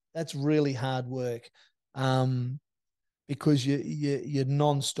work. That's really hard work, um, because you're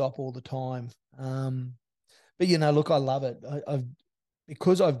non-stop all the time. But look, I love it. I've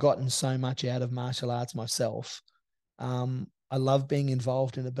because I've gotten so much out of martial arts myself. I love being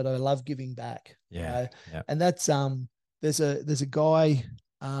involved in it, but I love giving back. Yeah. Yeah. And that's there's a guy,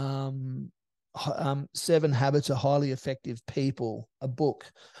 7 Habits of Highly Effective People, a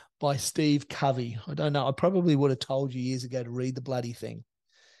book by Steve Covey. I don't know. I probably would have told you years ago to read the bloody thing.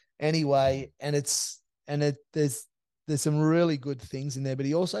 Anyway, there's some really good things in there, but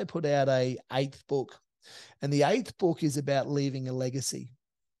he also put out a eighth book, and the eighth book is about leaving a legacy.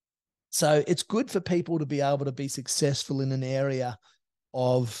 So it's good for people to be able to be successful in an area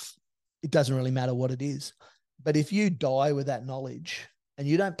of, it doesn't really matter what it is. But if you die with that knowledge and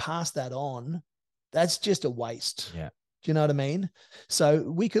you don't pass that on, that's just a waste. Yeah. Do you know what I mean? So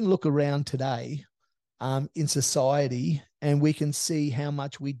we can look around today, in society, and we can see how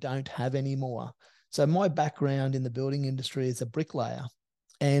much we don't have anymore. So my background in the building industry is a bricklayer.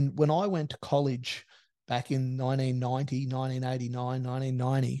 And when I went to college back in 1990, 1989,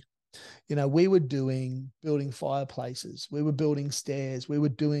 1990, we were building fireplaces, we were building stairs, we were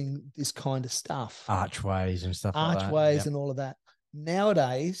doing this kind of stuff, Archways and stuff like that. archways Yeah. and all of that.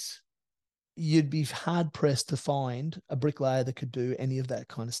 Nowadays, you'd be hard pressed to find a bricklayer that could do any of that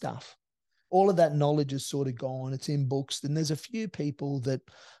kind of stuff. All of that knowledge is sort of gone. It's in books, and there's a few people that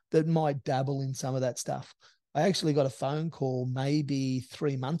might dabble in some of that stuff. I actually got a phone call maybe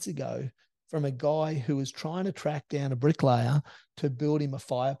 3 months ago from a guy who was trying to track down a bricklayer to build him a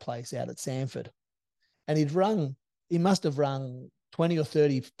fireplace out at Sanford. And he must have rung 20 or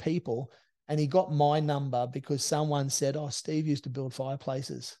 30 people, and he got my number because someone said, "Oh, Steve used to build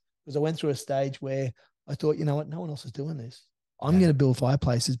fireplaces." Because I went through a stage where I thought, you know what, no one else is doing this. I'm Yeah. going to build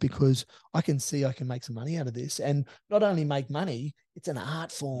fireplaces because I can see I can make some money out of this. And not only make money, it's an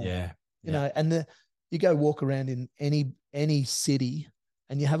art form, Yeah. Yeah. and you go walk around in any city,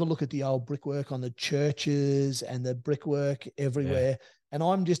 and you have a look at the old brickwork on the churches and the brickwork Yeah. everywhere. And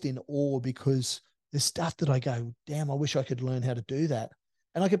I'm just in awe because there's stuff that I go, damn, I wish I could learn how to do that.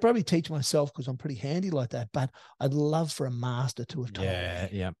 And I could probably teach myself because I'm pretty handy like that. But I'd love for a master to have taught Yeah.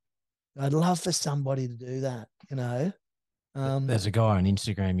 me. Yeah. I'd love for somebody to do that. Um, There's a guy on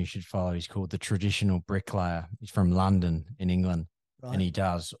Instagram you should follow. He's called the Traditional Bricklayer. He's from London in England, and right. he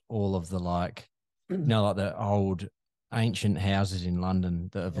does all of the like the old ancient houses in London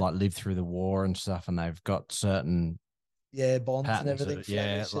that have Yeah. like lived through the war and stuff, and they've got certain Yeah, bonds and patterns everything, of,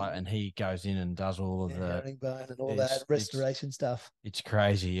 yeah, Flemish like, and and he goes in and does all of yeah, the, herringbone and all that it's it's restoration stuff. it's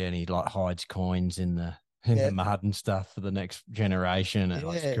crazy, and he like hides coins in the in the Yeah, mud and stuff for the next generation.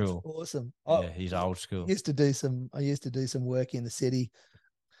 yeah, It's it's cool. awesome. Yeah, he's old school. I used to do some work in the city.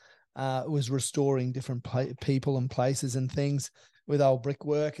 Was restoring different people and places and things with old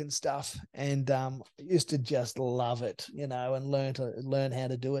brickwork and stuff, and I used to just love it, and learn how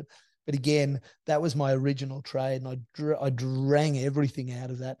to do it. But again, that was my original trade, and I drank everything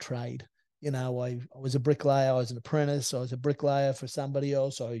out of that trade. I was a bricklayer. I was an apprentice. I was a bricklayer for somebody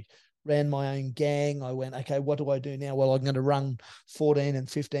else. I ran my own gang. I went, okay, what do I do now? Well, I'm going to run 14 and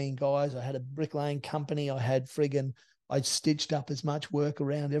 15 guys. I had a bricklaying company. I stitched up as much work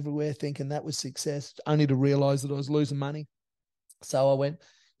around everywhere, thinking that was success, only to realize that I was losing money. So I went,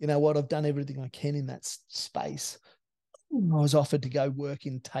 you know what? I've done everything I can in that space. I was offered to go work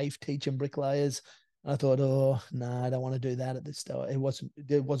in TAFE teaching bricklayers. I thought, oh no, I don't want to do that at this time. It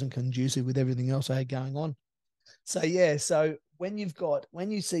wasn't conducive with everything else I had going on. So yeah, so when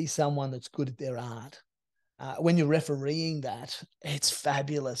you see someone that's good at their art, when you're refereeing that, it's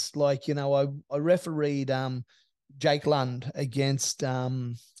fabulous. Like, I refereed Jake Lund against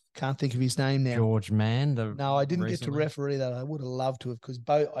can't think of his name now. George Mann, the No, I didn't get to recently. referee that. I would have loved to have, because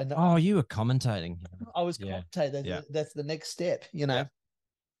both I know Oh, you were commentating. I was Yeah. commentator. Yeah. That's the next step, Yeah.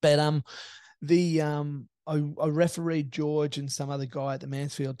 But the I refereed George and some other guy at the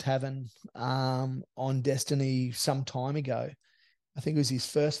Mansfield Tavern on Destiny some time ago. I think it was his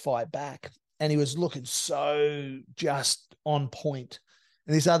first fight back, and he was looking so just on point.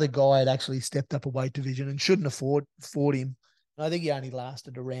 And this other guy had actually stepped up a weight division and shouldn't have fought him. And I think he only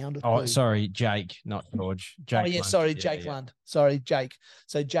lasted a round or Oh, two. sorry, Jake, not George. Oh Jake yeah, Lund. sorry, Yeah, Jake yeah. Lund. Sorry, Jake.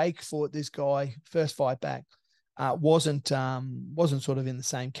 So Jake fought this guy first fight back. Wasn't sort of in the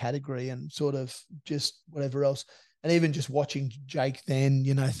same category, and sort of just whatever else. And even just watching Jake then,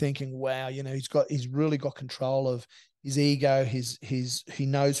 thinking, wow, he's really got control of his ego, he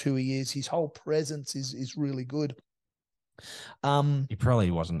knows who he is, his whole presence is really good. He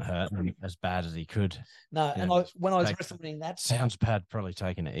probably wasn't hurt as bad as he could. No, You and know, when I was take, refereeing that fight, sounds bad, probably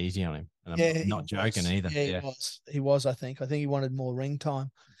taking it easy on him. And I'm yeah, not he joking was. either. Yeah, he Yeah. was. He was. I think he wanted more ring time,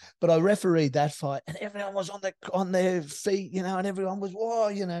 but I refereed that fight, and everyone was on their feet, and everyone was whoa,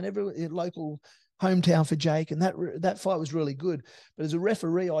 and every local hometown for Jake, and that fight was really good. But as a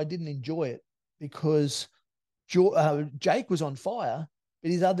referee, I didn't enjoy it because Jake was on fire,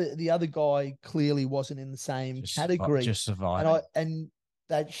 but the other guy clearly wasn't in the same category, Just surviving. And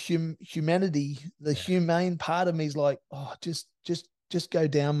that humanity, the humane part of me is like, oh, just go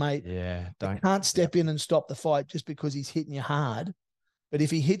down, mate. Yeah. I Don't. can't step in and stop the fight just because he's hitting you hard. But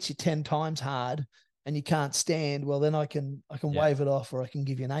if he hits you 10 times hard and you can't stand, well, then I can Yeah. wave it off, or I can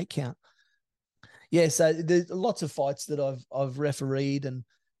give you an 8 count. Yeah, so there's lots of fights that I've refereed, and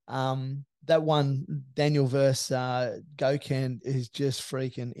that one Daniel versus Gokhan is just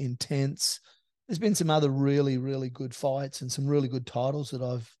freaking intense. There's been some other really really good fights and some really good titles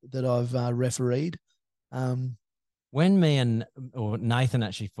that I've refereed. Um, When me and or Nathan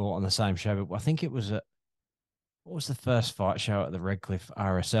actually fought on the same show, but I think it was what was the first fight show at the Redcliffe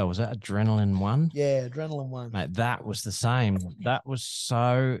RSL? Was that Adrenaline One? yeah, Adrenaline one. Mate, that was the same. That was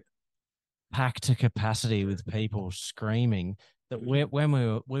so packed to capacity with people screaming that when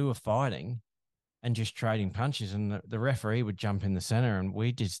we were fighting and just trading punches, and the referee would jump in the center, and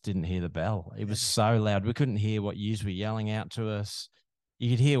we just didn't hear the bell. It was so loud, we couldn't hear what yous were yelling out to us. You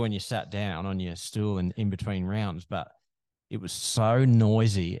could hear when you sat down on your stool and in between rounds, but it was so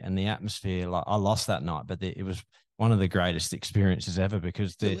noisy, and the atmosphere. Like, I lost that night, but it was one of the greatest experiences ever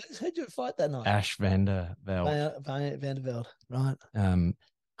because Who'd you fight that night? Ash Vanderveld, Vanderveld, right?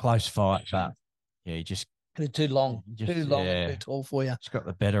 close fight, but yeah, he just Too long, just too long, and too tall for you. it's got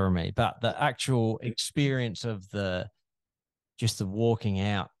the better of me. But the actual experience of the walking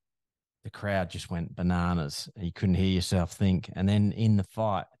out, the crowd just went bananas. You couldn't hear yourself think. And then in the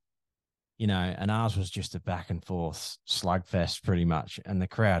fight, and ours was just a back and forth slugfest pretty much. And the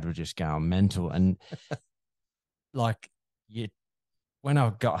crowd were just going mental. And like you when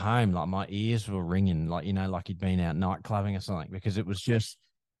I got home, like my ears were ringing, like, like he'd been out night clubbing or something, because it was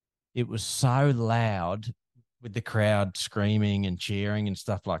so loud with the crowd screaming and cheering and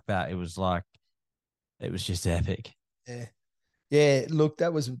stuff like that. It was just epic. Yeah. Yeah, look,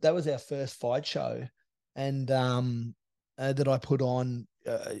 that was our first fight show, and that I put on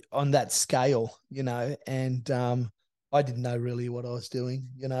that scale, and I didn't know really what I was doing,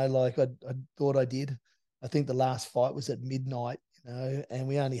 like I thought I did. I think the last fight was at midnight, and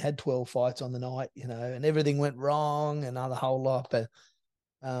we only had 12 fights on the night, and everything went wrong and a whole lot, but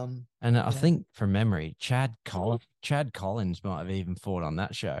And I yeah. think from memory, Chad Collins might have even fought on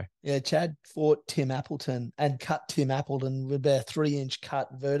that show. Yeah, Chad fought Tim Appleton and cut Tim Appleton with about a 3-inch cut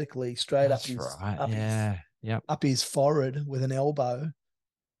vertically straight That's right. up his Yeah. Yep. up his forehead with an elbow.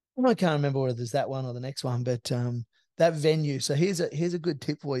 I can't remember whether there's that one or the next one, but that venue. So here's a good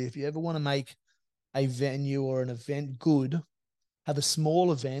tip for you. If you ever want to make a venue or an event good, have a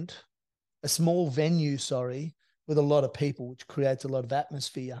small venue, sorry, with a lot of people, which creates a lot of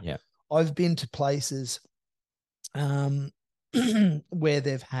atmosphere. Yeah. I've been to places um, where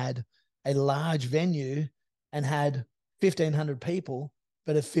they've had a large venue and had 1,500 people,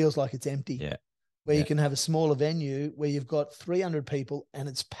 but it feels like it's empty. Yeah. Where you can have a smaller venue where you've got 300 people and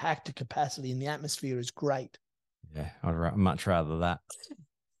it's packed to capacity and the atmosphere is great. Yeah. I'd much rather that.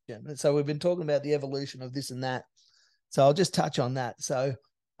 Yeah. So we've been talking about the evolution of this and that. So I'll just touch on that. So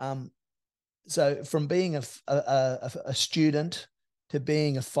from being a student to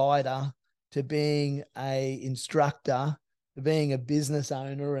being a fighter to being a instructor to being a business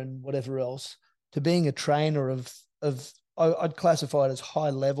owner and whatever else, to being a trainer of I'd classify it as high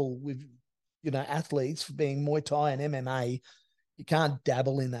level with, athletes for being Muay Thai and MMA. You can't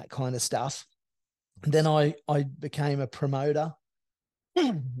dabble in that kind of stuff. And then I became a promoter.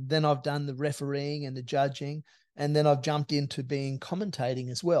 Then I've done the refereeing and the judging, and then I've jumped into being commentating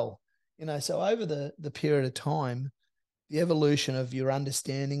as well. So over the period of time, the evolution of your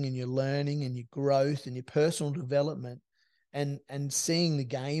understanding and your learning and your growth and your personal development and seeing the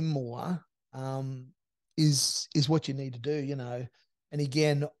game more is what you need to do. And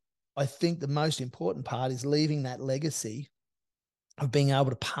again, I think the most important part is leaving that legacy of being able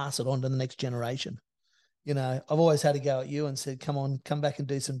to pass it on to the next generation. I've always had to go at you and said, come on, come back and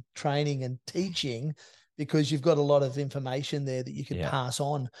do some training and teaching, because you've got a lot of information there that you can pass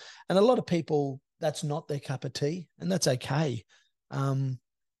on. And a lot of people, that's not their cup of tea, and that's okay.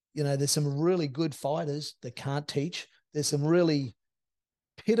 There's some really good fighters that can't teach. There's some really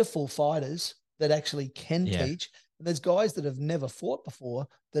pitiful fighters that actually can teach. And there's guys that have never fought before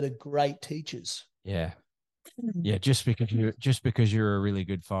that are great teachers. Yeah. Yeah. Just because you're a really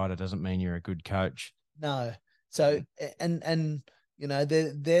good fighter doesn't mean you're a good coach. No. So, and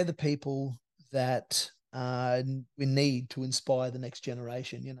they're the people that we need to inspire the next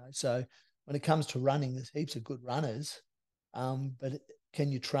generation. So when it comes to running, there's heaps of good runners, but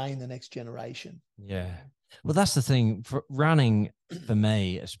can you train the next generation? Yeah. Well, that's the thing. For running, for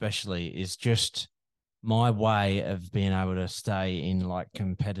me especially, is just my way of being able to stay in like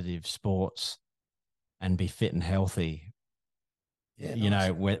competitive sports and be fit and healthy.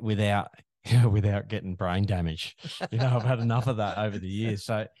 Nice. Without getting brain damage. I've had enough of that over the years.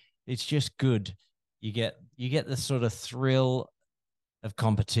 So it's just good. You get the sort of thrill of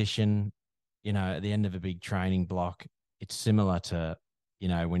competition, at the end of a big training block. It's similar to,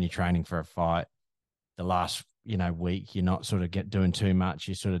 when you're training for a fight, the last, week, you're not sort of doing too much.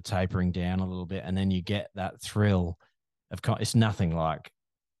 You're sort of tapering down a little bit. And then you get that thrill of, it's nothing like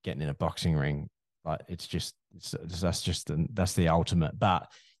getting in a boxing ring. Like that's the ultimate, but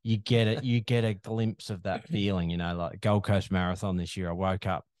you get a glimpse of that feeling, like Gold Coast Marathon this year. I woke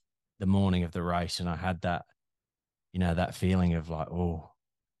up the morning of the race and I had that, that feeling of like, oh,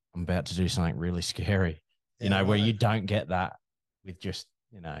 I'm about to do something really scary, where you don't get that with just,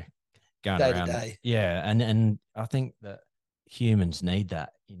 going day around. To day. Yeah. And I think that humans need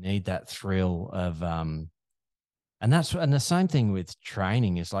that. You need that thrill of, and the same thing with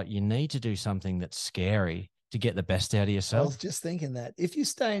training is like, you need to do something that's scary to get the best out of yourself. I was just thinking that if you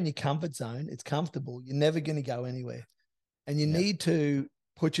stay in your comfort zone, it's comfortable. You're never going to go anywhere. And you need to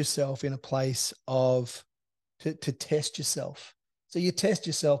put yourself in a place to test yourself. So you test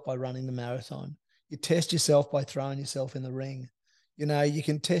yourself by running the marathon. You test yourself by throwing yourself in the ring. You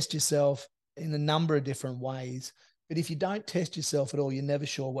can test yourself in a number of different ways. But if you don't test yourself at all, you're never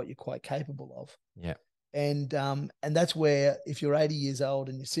sure what you're quite capable of. Yeah. And that's where, if you're 80 years old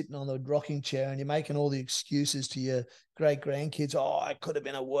and you're sitting on the rocking chair and you're making all the excuses to your great grandkids, oh, I could have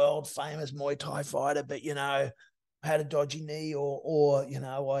been a world famous Muay Thai fighter, but I had a dodgy knee, or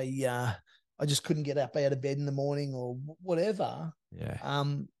I just couldn't get up out of bed in the morning, or whatever. Yeah.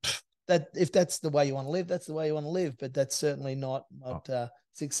 That if that's the way you want to live, that's the way you want to live. But that's certainly not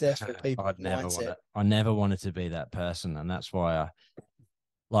success for people. I never wanted to be that person, and that's why I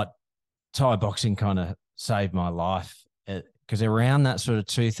like Thai boxing kind of saved my life, because around that sort of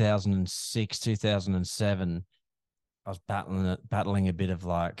 2006, 2007, I was battling a bit of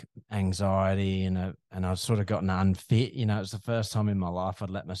like anxiety and I've sort of gotten unfit. It was the first time in my life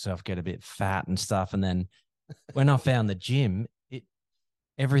I'd let myself get a bit fat and stuff. And then when I found the gym,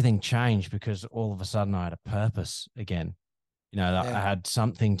 everything changed, because all of a sudden I had a purpose again. I had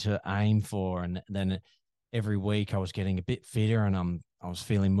something to aim for, and then every week I was getting a bit fitter, and I was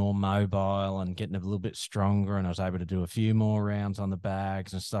feeling more mobile and getting a little bit stronger, and I was able to do a few more rounds on the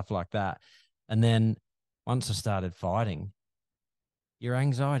bags and stuff like that. And then once I started fighting, your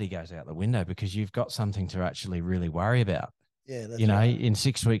anxiety goes out the window, because you've got something to actually really worry about. Yeah, that's right. In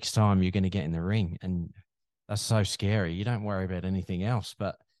 6 weeks' time, you're going to get in the ring, and that's so scary. You don't worry about anything else.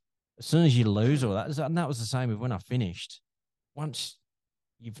 But as soon as you lose all that, and that was the same with when I finished. Once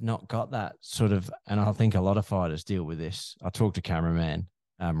you've not got that sort of, and I think a lot of fighters deal with this. I talked to cameraman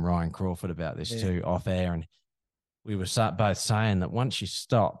Ryan Crawford about this too off air, and we were both saying that once you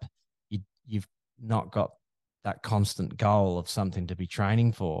stop, you've not got that constant goal of something to be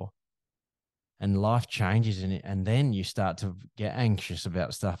training for, and life changes in it, and then you start to get anxious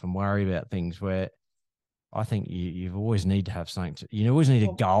about stuff and worry about things, where I think you always need to have something you always need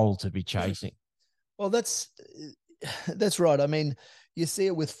a goal to be chasing. Well, that's right. I mean, you see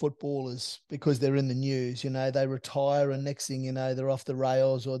it with footballers because they're in the news. They retire, and next thing you know, they're off the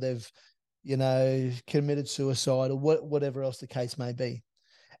rails, or they've committed suicide or whatever else the case may be.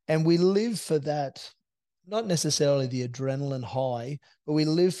 And we live for that, not necessarily the adrenaline high, but we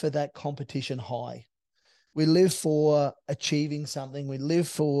live for that competition high. We live for achieving something. We live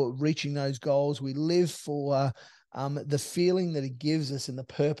for reaching those goals. We live for the feeling that it gives us and the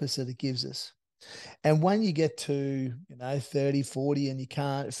purpose that it gives us. And when you get to, 30, 40 and you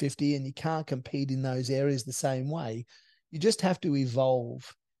can't 50 and you can't compete in those areas the same way, you just have to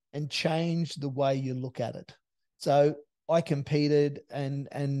evolve and change the way you look at it. So I competed and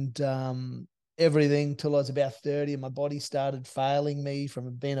everything till I was about 30 and my body started failing me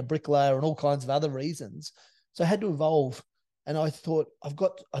from being a bricklayer and all kinds of other reasons. So I had to evolve. And I thought,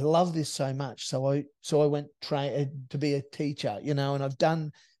 I love this so much. So I went to be a teacher, and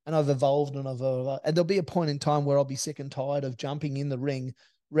I've evolved and and there'll be a point in time where I'll be sick and tired of jumping in the ring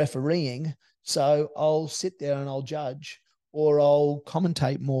refereeing. So I'll sit there and I'll judge or I'll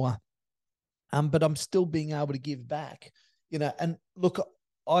commentate more. But I'm still being able to give back, and look,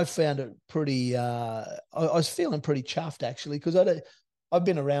 I found it pretty, I was feeling pretty chuffed actually, because I've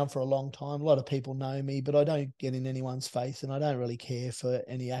been around for a long time. A lot of people know me, but I don't get in anyone's face and I don't really care for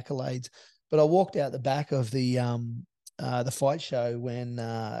any accolades. But I walked out the back of the fight show when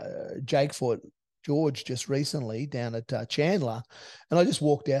Jake fought George just recently down at Chandler. And I just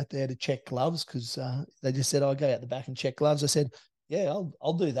walked out there to check gloves because they just said, I'll go out the back and check gloves. I said, yeah,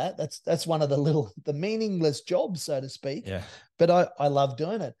 I'll do that. That's one of the meaningless jobs, so to speak. Yeah. But I love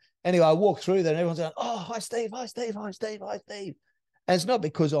doing it. Anyway, I walked through there and everyone's going, oh, hi, Steve, hi, Steve, hi, Steve, hi, Steve. And it's not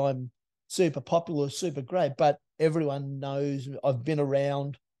because I'm super popular, super great, but everyone knows I've been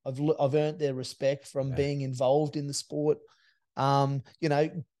around. I've earned their respect from being involved in the sport.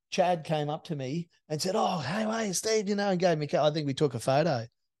 Chad came up to me and said, "Oh, hey, Steve," and gave me. I think we took a photo.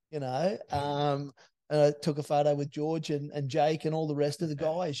 I took a photo with George and Jake and all the rest of the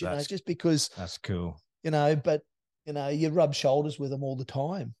guys. Just because that's cool. But you rub shoulders with them all the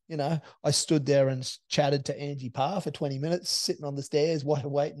time. I stood there and chatted to Angie Parr for 20 minutes, sitting on the stairs,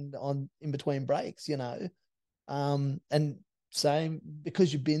 waiting on in between breaks. And same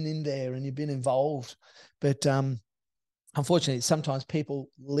because you've been in there and you've been involved. But unfortunately, sometimes people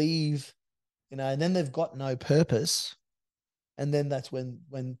leave, and then they've got no purpose. And then that's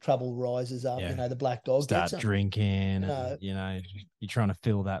when trouble rises up, the black dog start drinking, and, you're trying to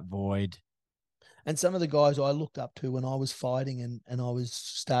fill that void. And some of the guys I looked up to when I was fighting and I was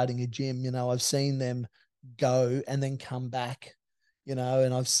starting a gym, I've seen them go and then come back, and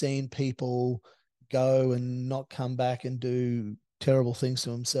I've seen people go and not come back and do terrible things to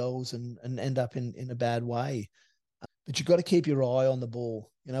themselves and end up in a bad way. But you've got to keep your eye on the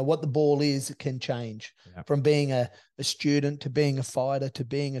ball. What the ball is, it can change from being a student to being a fighter to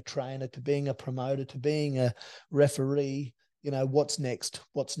being a trainer to being a promoter to being a referee. What's next?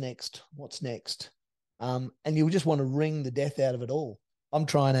 What's next? What's next? And you just want to wring the death out of it all. I'm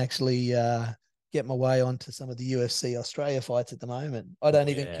trying to actually get my way onto some of the UFC Australia fights at the moment. I don't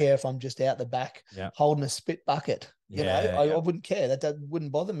even care if I'm just out the back holding a spit bucket. I wouldn't care. That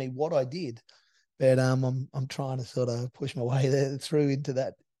wouldn't bother me what I did. But I'm trying to sort of push my way through into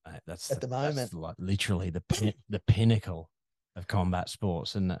that. That's at the moment. That's like literally the pinnacle of combat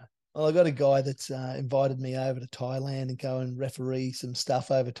sports, isn't it? Well, I got a guy that's invited me over to Thailand and go and referee some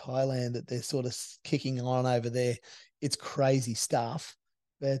stuff over Thailand that they're sort of kicking on over there. It's crazy stuff,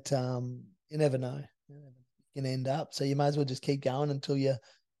 but you never know. You can end up. So you may as well just keep going until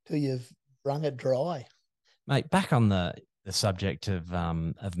you've wrung it dry. Mate, back on the subject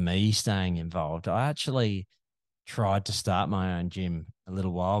of me staying involved, I actually tried to start my own gym a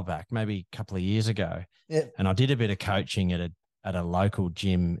little while back, maybe a couple of years ago. Yeah. And I did a bit of coaching at a local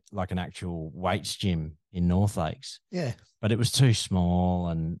gym, like an actual weights gym in North Lakes. Yeah. But it was too small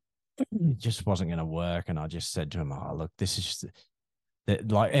and it just wasn't going to work. And I just said to him, "Oh, look, this is just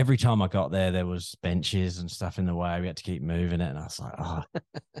like every time I got there was benches and stuff in the way. We had to keep moving it." And I was like, "Oh,"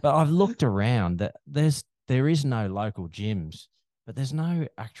 but I've looked around that there is no local gyms, but there's no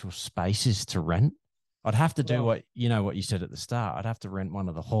actual spaces to rent. I'd have to do what you said at the start. I'd have to rent one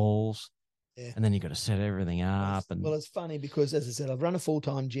of the halls. Yeah. And then you got to set everything up. Well, it's funny because, as I said, I've run a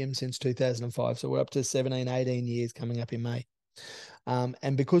full-time gym since 2005. So we're up to 17, 18 years coming up in May.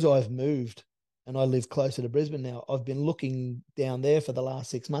 And because I've moved and I live closer to Brisbane now, I've been looking down there for the last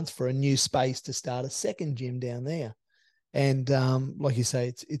 6 months for a new space to start a second gym down there. And like you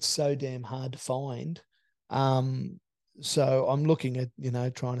say, it's so damn hard to find. So I'm looking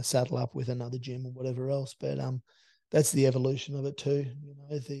at, trying to saddle up with another gym or whatever else. But that's the evolution of it too.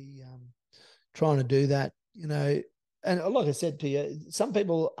 Trying to do that, and like I said to you, some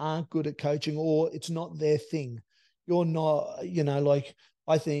people aren't good at coaching or it's not their thing. You're not, like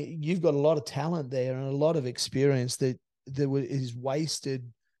I think you've got a lot of talent there and a lot of experience that is wasted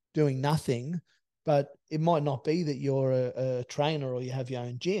doing nothing. But it might not be that you're a trainer or you have your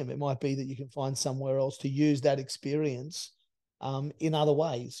own gym. It might be that you can find somewhere else to use that experience in other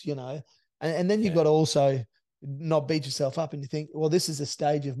ways, and then you've got to also not beat yourself up and you think, well, this is a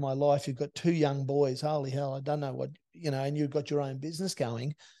stage of my life. You've got two young boys. Holy hell, I don't know what, and you've got your own business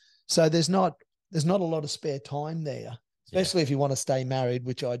going. So there's not a lot of spare time there, Yeah. especially if you want to stay married,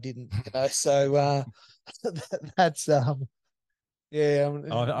 which I didn't. So that's yeah, I'm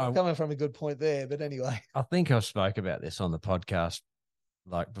I coming from a good point there. But anyway, I think I've spoke about this on the podcast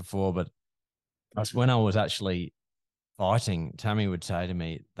like before, but when I was actually fighting, Tammy would say to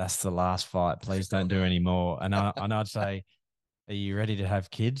me, "That's the last fight. Please don't do any more." And I'd say, "Are you ready to have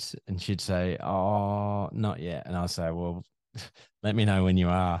kids?" And she'd say, "Oh, not yet." And I'd say, "Well, let me know when you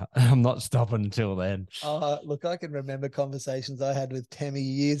are. I'm not stopping until then." look, I can remember conversations I had with Tammy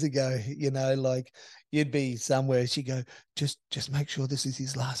years ago. Like you'd be somewhere, she'd go, "Just make sure this is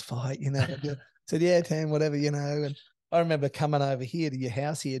his last fight." I said, "Yeah, Tam, whatever." And I remember coming over here to your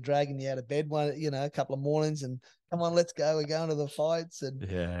house here, dragging you out of bed a couple of mornings, and come on, let's go. We're going to the fights and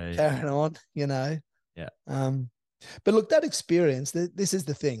Yeah, carrying on. yeah, Um, but look, that experience. This is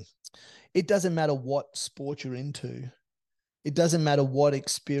the thing. It doesn't matter what sport you're into. It doesn't matter what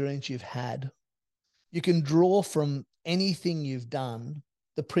experience you've had. You can draw from anything you've done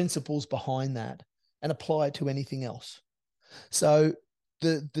the principles behind that and apply it to anything else. So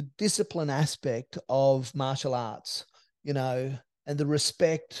the discipline aspect of martial arts, and the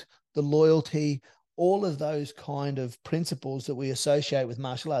respect, the loyalty, all of those kind of principles that we associate with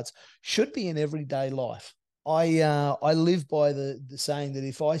martial arts should be in everyday life. I live by the saying that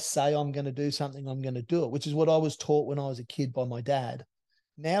if I say I'm going to do something, I'm going to do it, which is what I was taught when I was a kid by my dad.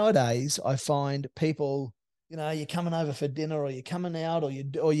 Nowadays, I find people, you're coming over for dinner, or you're coming out, you're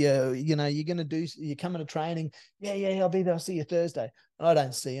going to do, you're coming to training. Yeah, yeah, I'll be there. I'll see you Thursday. And I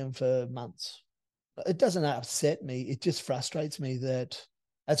don't see them for months. It doesn't upset me. It just frustrates me that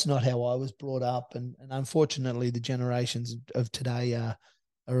that's not how I was brought up. And unfortunately, the generations of today are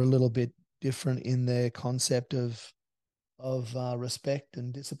a little bit different in their concept of respect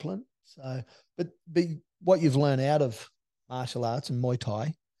and discipline. So, but what you've learned out of martial arts and Muay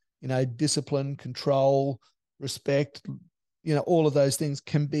Thai, discipline, control, respect, all of those things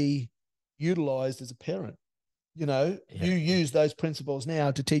can be utilized as a parent. You yeah, use those principles now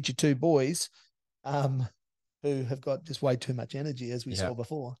to teach your two boys, um, who have got just way too much energy, as we yeah, saw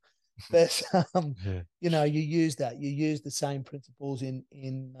before. But yeah, you use the same principles in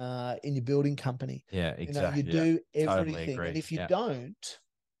your building company. yeah, You exactly. Yeah, do totally everything, and agree. if you Yeah, don't,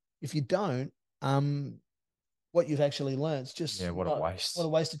 if you don't, what you've actually learned is yeah. just What a not what a waste.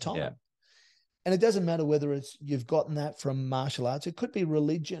 waste of Yeah, time. And it doesn't matter whether it's you've gotten that from martial arts. It could be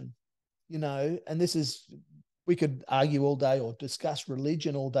religion, and this is, we could argue all day or discuss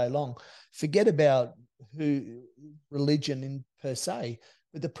religion all day long. Forget about who religion in per se,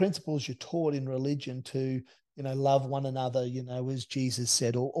 but the principles you're taught in religion to, love one another, as Jesus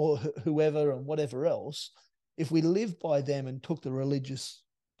said, or whoever and whatever else. If we live by them and took the religious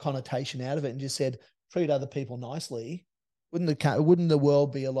connotation out of it and just said, treat other people nicely, wouldn't the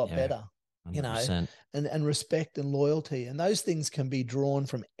world be a lot yeah, better? you know 100%. and respect and loyalty, and those things can be drawn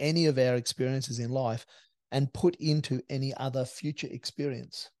from any of our experiences in life and put into any other future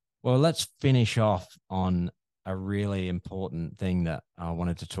experience. Well, let's finish off on a really important thing that I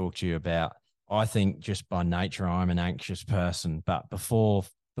wanted to talk to you about. I think just by nature, I'm an anxious person, but before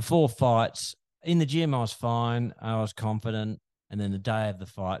fights in the gym, I was fine. I was confident, and then the day of the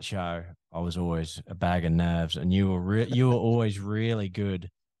fight show, I was always a bag of nerves. And you were always really good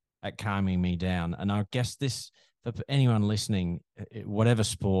at calming me down. And I guess this, for anyone listening, whatever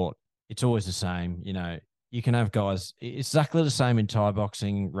sport, it's always the same. You can have guys, it's exactly the same in Thai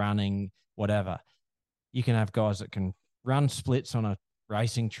boxing, running, whatever. You can have guys that can run splits on a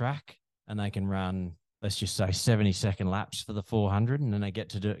racing track, and they can run, let's just say, 70-second laps for the 400, and then they get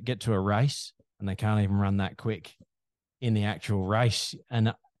to a race and they can't even run that quick in the actual race. And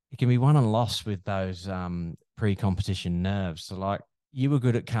it can be won and lost with those pre-competition nerves. So like, you were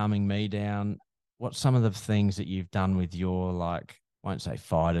good at calming me down. What's some of the things that you've done with your, like, I won't say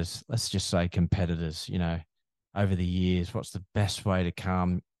fighters, let's just say competitors, over the years? What's the best way to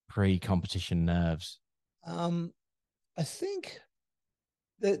calm pre-competition nerves? um, I think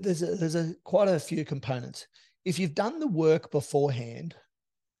there's quite a few components. If you've done the work beforehand,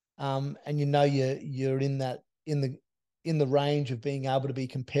 and you're in the range of being able to be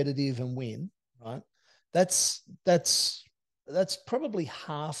competitive and win, right? That's probably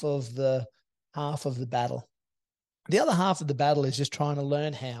half of the battle. The other half of the battle is just trying to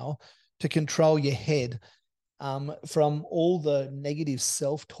learn how to control your head from all the negative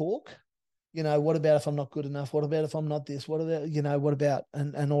self-talk. What about if I'm not good enough? What about if I'm not this? What about, what about,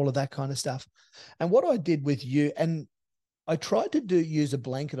 and all of that kind of stuff. And what I did with you, and I tried to use a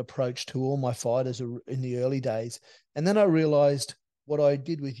blanket approach to all my fighters in the early days. And then I realized what I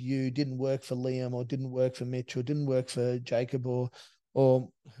did with you didn't work for Liam, or didn't work for Mitch, or didn't work for Jacob, or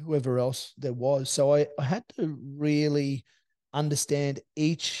whoever else there was. So I had to really understand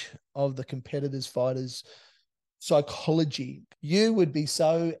each of the competitors, fighters, psychology. You would be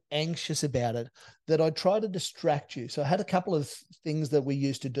so anxious about it that I'd try to distract you. So I had a couple of things that we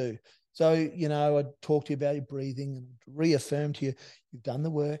used to do. So, I'd talk to you about your breathing and reaffirm to you, you've done the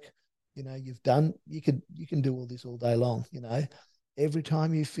work, you can do all this all day long. Every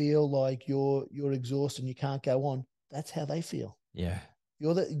time you feel like you're exhausted and you can't go on, that's how they feel. Yeah.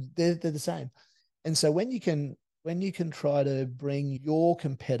 They're the same. And so when you can try to bring your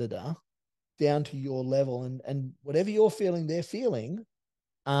competitor down to your level, and whatever you're feeling, they're feeling,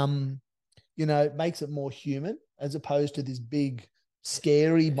 it makes it more human, as opposed to this big,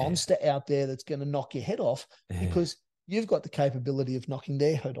 scary monster out there that's going to knock your head off, because you've got the capability of knocking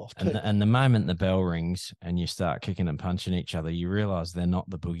their head off too. And the moment the bell rings and you start kicking and punching each other, you realize they're not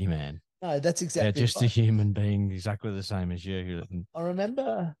the boogeyman. No, that's exactly. They're just right. a human being, exactly the same as you. I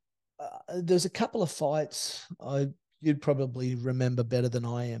remember there's a couple of fights you'd probably remember better than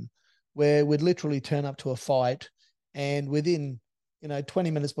I am, where we'd literally turn up to a fight, and within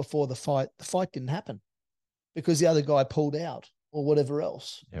 20 minutes before the fight didn't happen because the other guy pulled out or whatever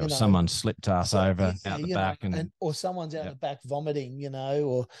else. Or someone slipped us over out the back, or someone's out the back vomiting,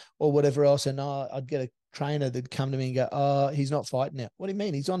 or whatever else. And I'd get a trainer that'd come to me and go, "Oh, he's not fighting now." What do you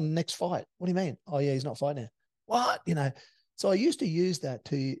mean? He's on the next fight. What do you mean? Oh yeah, he's not fighting now. What? So I used to use that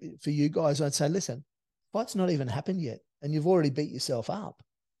for you guys. I'd say, listen, fight's not even happened yet, and you've already beat yourself up.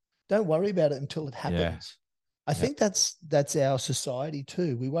 Don't worry about it until it happens. Yeah. I think that's our society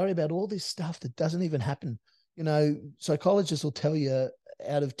too. We worry about all this stuff that doesn't even happen. Psychologists will tell you,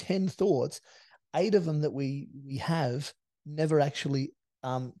 out of 10 thoughts, 8 of them that we have never actually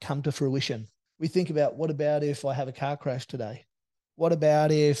come to fruition. We think about, what about if I have a car crash today? What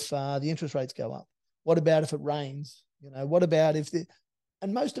about if the interest rates go up? What about if it rains? What about if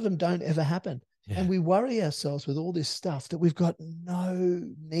and most of them don't ever happen. Yeah. And we worry ourselves with all this stuff that we've got no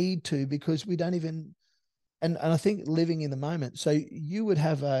need to, because we don't even, and I think living in the moment. So you and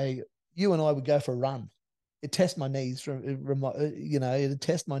I would go for a run. It test my knees it'd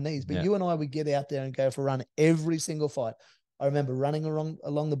test my knees, but you and I would get out there and go for a run every single fight. I remember running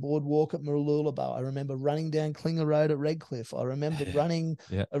along the boardwalk at Mooloolaba. I remember running down Klinger Road at Redcliffe. I remember running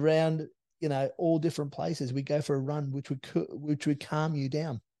around, all different places. We go for a run, which would calm you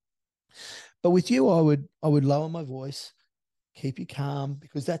down. But with you, I would lower my voice, keep you calm,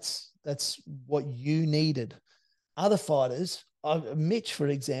 because that's what you needed. Other fighters, Mitch, for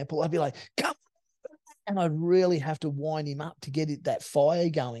example, I'd be like, come, and I'd really have to wind him up to get that fire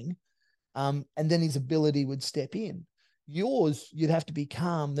going. And then his ability would step in. Yours, you'd have to be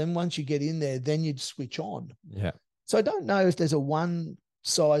calm. Then once you get in there, then you'd switch on. Yeah. So I don't know if there's a one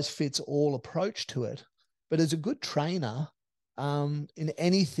size fits all approach to it, but as a good trainer, in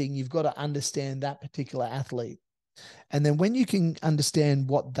anything, you've got to understand that particular athlete. And then when you can understand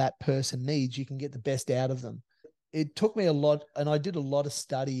what that person needs, you can get the best out of them. It took me a lot, and I did a lot of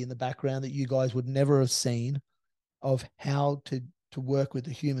study in the background that you guys would never have seen, of how to work with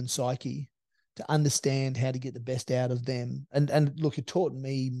the human psyche, to understand how to get the best out of them. And look, it taught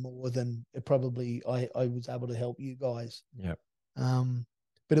me more than it probably I was able to help you guys. Yeah.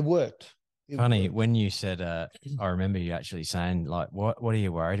 But it worked. Funny, when you said, I remember you actually saying, like, what are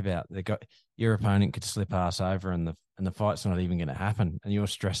you worried about? Your opponent could slip ass over, and the fight's not even going to happen, and you're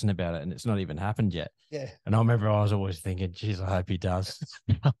stressing about it, and it's not even happened yet. Yeah. And I remember I was always thinking, geez, I hope he does.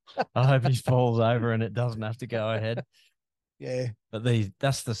 I hope he falls over and it doesn't have to go ahead. Yeah. But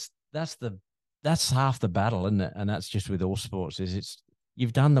that's half the battle, isn't it? And that's just with all sports.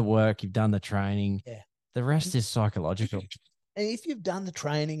 You've done the work, you've done the training. Yeah. The rest is psychological. And if you've done the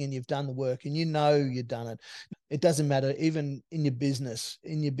training and you've done the work and you've done it, it doesn't matter. Even in your business,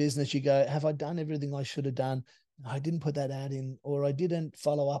 you go, have I done everything I should have done? No, I didn't put that ad in, or I didn't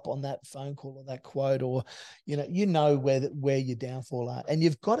follow up on that phone call or that quote, or, where your downfall are. And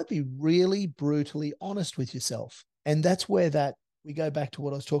you've got to be really brutally honest with yourself. And that's where we go back to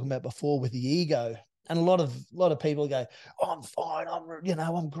what I was talking about before with the ego. And a lot of people go, oh, I'm fine.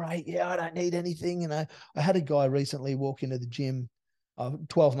 I'm great. Yeah, I don't need anything. I had a guy recently walk into the gym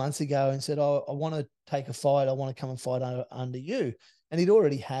 12 months ago and said, oh, I want to take a fight. I want to come and fight under you. And he'd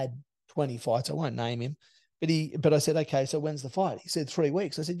already had 20 fights. I won't name him, But I said, okay, so when's the fight? He said 3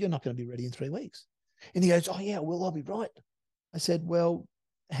 weeks. I said, you're not going to be ready in 3 weeks. And he goes, oh yeah, well, I'll be right. I said, well,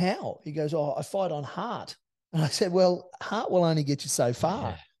 how? He goes, oh, I fight on heart. And I said, well, heart will only get you so far.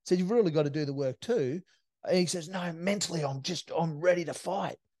 Yeah. I said, you've really got to do the work too. And he says, no, mentally, I'm ready to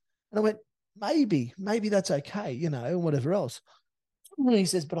fight. And I went, maybe that's okay, whatever else. And he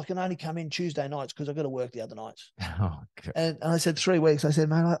says, but I can only come in Tuesday nights because I've got to work the other nights. Oh, God. And I said, 3 weeks. I said,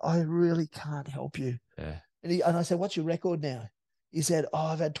 man, I really can't help you. Yeah. And I said, what's your record now? He said, oh,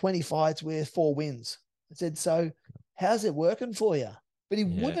 I've had 20 fights with 4 wins. I said, so how's it working for you? But he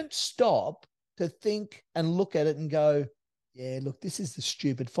wouldn't stop to think and look at it and go, yeah, look, this is the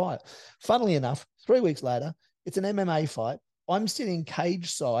stupid fight. Funnily enough, 3 weeks later, it's an MMA fight. I'm sitting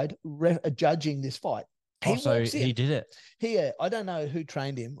cage side judging this fight. So he did it. I don't know who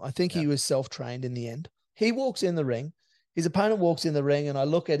trained him. I think he was self-trained in the end. He walks in the ring. His opponent walks in the ring, and I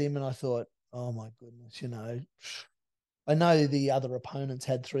look at him and I thought, oh my goodness, I know the other opponents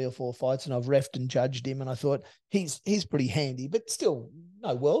had 3 or 4 fights, and I've refed and judged him, and I thought he's pretty handy, but still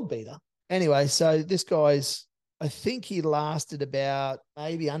no world beater. Anyway, so this guy's, I think he lasted about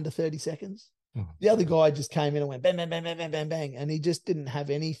maybe under 30 seconds. The other guy just came in and went bang, bang, bang, bang, bang, bang, bang. And he just didn't have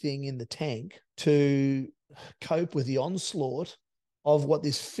anything in the tank to cope with the onslaught of what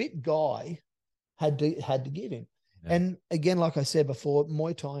this fit guy had to give him. Yeah. And again, like I said before,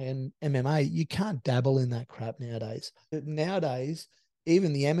 Muay Thai and MMA, you can't dabble in that crap nowadays. Nowadays,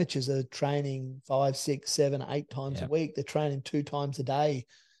 even the amateurs are training 5, 6, 7, 8 times a week. They're training 2 times a day.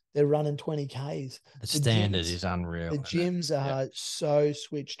 They're running 20Ks. The standard is unreal. The gyms are so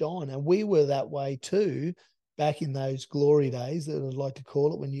switched on. And we were that way too back in those glory days, that I'd like to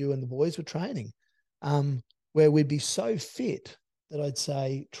call it, when you and the boys were training, where we'd be so fit that I'd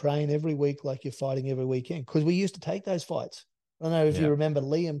say train every week like you're fighting every weekend, because we used to take those fights. I don't know if you remember,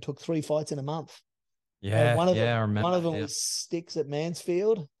 Liam took 3 fights in a month. Yeah, I remember. One of them was Sticks at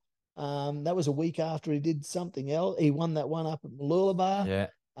Mansfield. That was a week after he did something else. He won that one up at Mooloolaba. Yeah.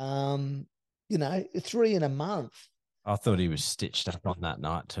 3 in a month. I thought he was stitched up on that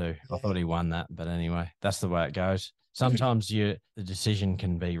night too. I thought he won that, but anyway, that's the way it goes. Sometimes the decision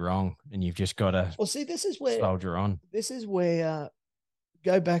can be wrong, and you've just got to this is where soldier on. This is where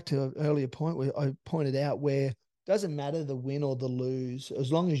go back to an earlier point where I pointed out, where it doesn't matter the win or the lose,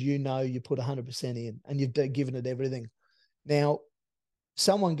 as long as you know you put 100% in and you've given it everything. Now,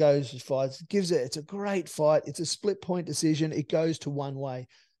 someone goes and fights, it's a great fight. It's a split point decision. It goes to one way.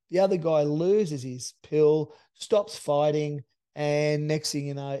 The other guy loses his pill, stops fighting, and next thing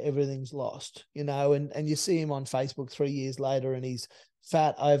you know, everything's lost, and you see him on Facebook 3 years later, and he's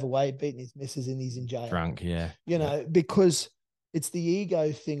fat, overweight, beating his missus, and he's in jail. Drunk, because it's the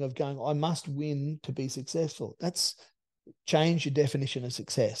ego thing of going, I must win to be successful. That's change your definition of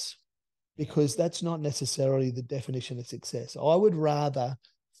success, because that's not necessarily the definition of success. I would rather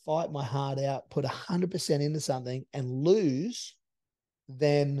fight my heart out, put 100% into something and lose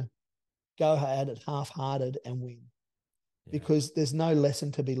than go at it half-hearted and win, because there's no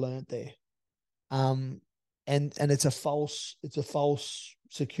lesson to be learnt there. And it's a false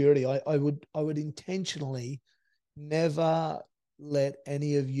security. I would intentionally never let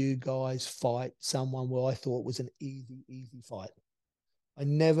any of you guys fight someone where I thought was an easy fight. I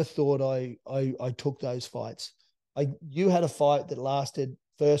never thought I took those fights. You had a fight that lasted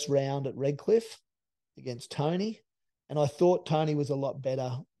first round at Redcliffe against Tony, and I thought Tony was a lot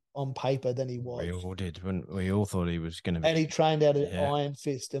better on paper than he was. We all did. When we all thought he was going to be. And he trained out an Iron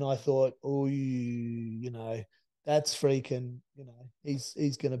Fist, and I thought, that's freaking,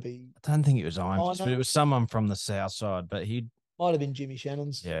 he's going to be. I don't think it was Iron Fist, but it was someone from the south side, but he might have been Jimmy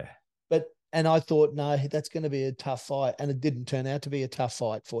Shannon's. Yeah. And I thought, no, that's going to be a tough fight. And it didn't turn out to be a tough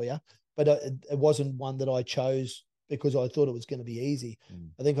fight for you. But it wasn't one that I chose because I thought it was going to be easy.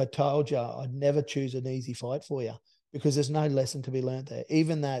 I think I told you I'd never choose an easy fight for you, because there's no lesson to be learnt there.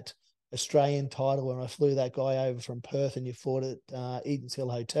 Even that Australian title where I flew that guy over from Perth and you fought at Eaton's Hill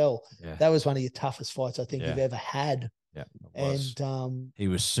Hotel, that was one of your toughest fights I think you've ever had. Yeah, and he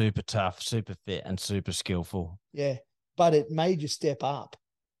was super tough, super fit, and super skillful. Yeah, but it made you step up.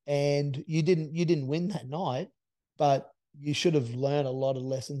 And you didn't win that night, but you should have learned a lot of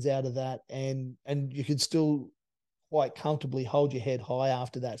lessons out of that, and you could still quite comfortably hold your head high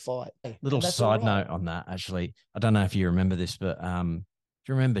after that fight. Little side note on that, actually, I don't know if you remember this, but do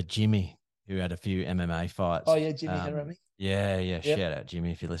you remember Jimmy, who had a few MMA fights? Oh yeah, Jimmy Henry. Yeah. Yep. Shout out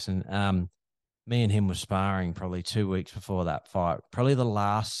Jimmy if you listen. Me and him were sparring probably 2 weeks before that fight. Probably the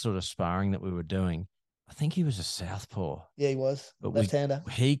last sort of sparring that we were doing. I think he was a southpaw. Yeah, he was. But left-hander.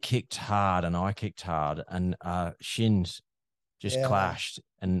 He kicked hard and I kicked hard, and shins just clashed,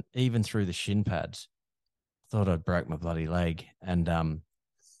 and even through the shin pads. thought I'd broke my bloody leg, and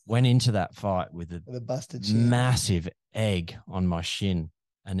went into that fight with a With a busted shin. massive egg on my shin,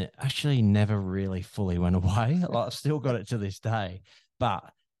 and it actually never really fully went away. Like, I've still got it to this day, but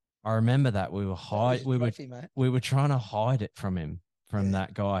I remember that we were Trophy, mate. we were trying to hide it from him, from Yeah.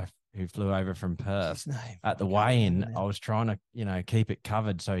 that guy who flew over from His Perth name. at the I can't weigh-in. remember I now. was trying to, keep it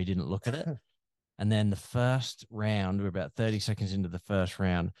covered so he didn't look at it. And then the first round, we're about 30 seconds into the first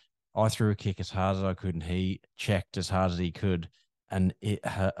round, I threw a kick as hard as I could, and he checked as hard as he could, and it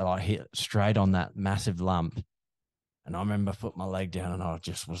hurt, like, hit straight on that massive lump. And I remember putting my leg down, and I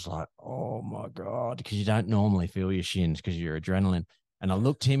just was like, oh my God, because you don't normally feel your shins because you're adrenaline. And I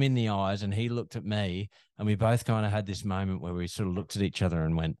looked him in the eyes, and he looked at me, and we both kind of had this moment where we sort of looked at each other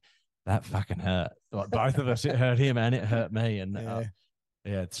and went, that fucking hurt. Like, both of us, it hurt him and it hurt me. And Yeah.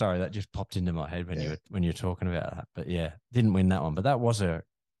 yeah, sorry, that just popped into my head Yeah. when you were talking about that. But yeah, didn't win that one. But that was a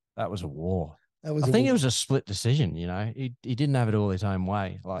war. That was I think it was a split decision. He didn't have it all his own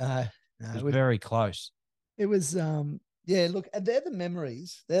way. Like, no, it was very close. it was yeah, look, they're the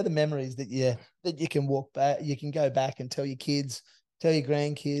memories. They're the memories that you can walk back, you can go back and tell your kids, tell your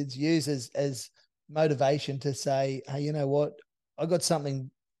grandkids, use as motivation to say, hey, you know what? I got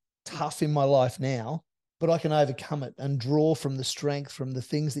something tough in my life now, but I can overcome it and draw from the strength from the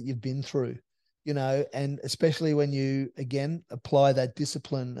things that you've been through, and especially when you again apply that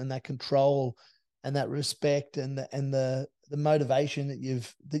discipline and that control and that respect and the motivation that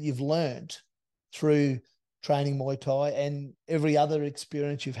you've learned through training Muay Thai and every other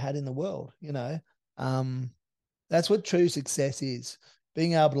experience you've had in the world, that's what true success is.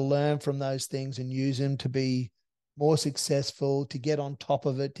 Being able to learn from those things and use them to be more successful, to get on top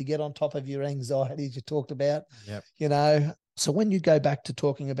of it, to get on top of your anxieties you talked about. Yep. So when you go back to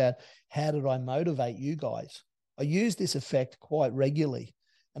talking about how did I motivate you guys, I use this effect quite regularly.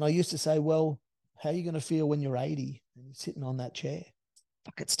 And I used to say, well, how are you going to feel when you're 80 and you're sitting on that chair?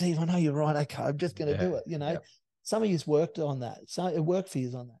 Fuck it, Steve, I know you're right. Okay, I'm just going to do it. Yep. Some of you's worked on that. So it worked for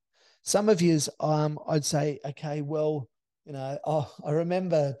you on that. Some of you's, I'd say, okay, well, I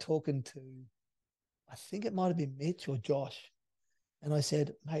remember talking to, I think it might have been Mitch or Josh. And I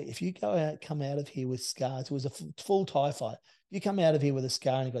said, mate, if you come out of here with scars, it was a full Thai fight. If you come out of here with a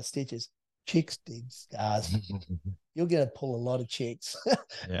scar and you got stitches, chicks dig scars. You're going to pull a lot of chicks.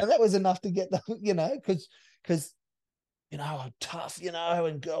 Yeah. And that was enough to get them, because I'm tough,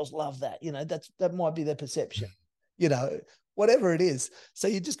 and girls love that. That might be their perception, whatever it is. So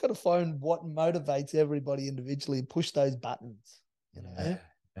you just got to find what motivates everybody individually and push those buttons, Yeah.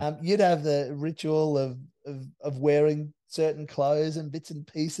 You'd have the ritual of wearing certain clothes and bits and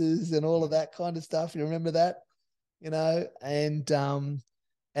pieces and all of that kind of stuff. You remember that, and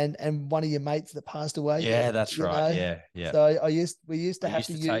one of your mates that passed away. Yeah, that's right. Yeah, yeah. So we used to I have used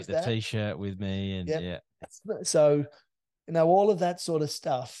to to use take the that. T-shirt with me, and Yep. yeah. So, all of that sort of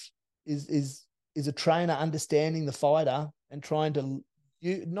stuff is a trainer understanding the fighter and trying to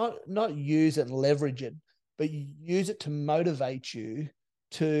not use it and leverage it, but use it to motivate you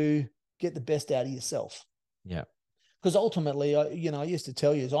to get the best out of yourself. Yeah. Because ultimately, I used to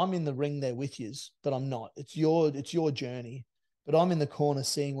tell you, is I'm in the ring there with you, but I'm not. It's your journey, but I'm in the corner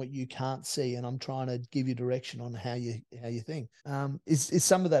seeing what you can't see, and I'm trying to give you direction on how you think. Is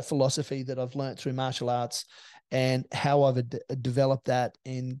some of that philosophy that I've learned through martial arts, and how I've developed that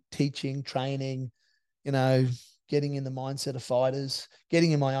in teaching, training, getting in the mindset of fighters,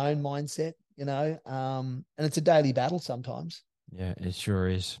 getting in my own mindset, and it's a daily battle sometimes. Yeah, it sure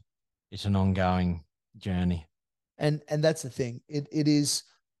is. It's an ongoing journey. And that's the thing. It is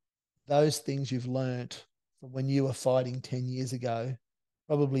those things you've learnt from when you were fighting 10 years ago,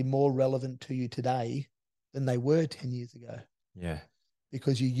 probably more relevant to you today than they were 10 years ago. Yeah.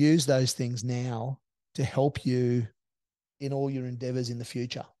 Because you use those things now to help you in all your endeavors in the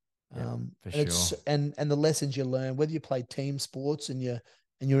future. Yeah, for and sure. And the lessons you learn, whether you play team sports and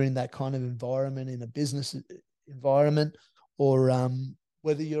you're in that kind of environment, in a business environment, or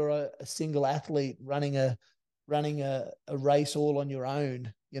whether you're a single athlete running a race all on your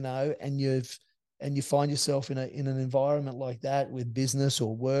own, and you find yourself in an environment like that with business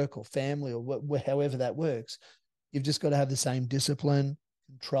or work or family or however that works. You've just got to have the same discipline,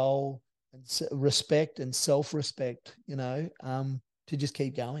 control, and respect and self-respect, to just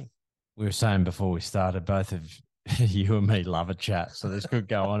keep going. We were saying before we started, both of you and me love a chat, so this could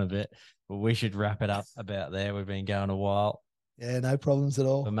go on a bit, but we should wrap it up about there. We've been going a while. Yeah, no problems at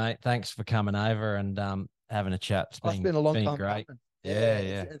all. But mate, thanks for coming over and having a chat. It's been a long time great. coming.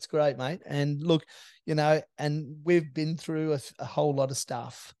 Yeah. It's great, mate. And look, and we've been through a whole lot of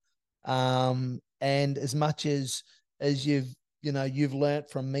stuff. And as much as you've learnt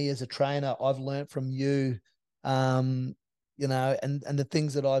from me as a trainer, I've learnt from you You know, and the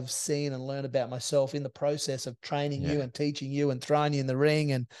things that I've seen and learned about myself in the process of training you and teaching you and throwing you in the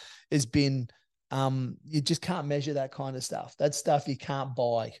ring, and has been, you just can't measure that kind of stuff. That stuff you can't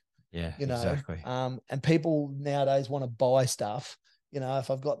buy. Yeah, you know, exactly. And people nowadays want to buy stuff. You know,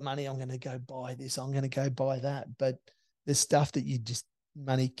 if I've got money, I'm going to go buy this. I'm going to go buy that. But there's stuff that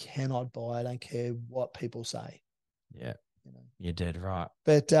money cannot buy. I don't care what people say. Yeah, you're dead right.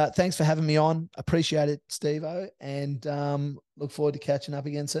 But thanks for having me on. Appreciate it, Steve-O, and look forward to catching up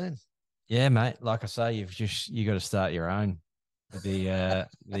again soon. Yeah, mate. Like I say, you got to start your own. The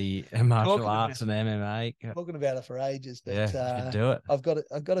martial arts and MMA. Talking about it for ages, but you can do it. I've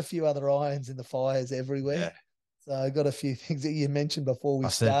got a few other irons in the fires everywhere. Yeah. So I got a few things that you mentioned before we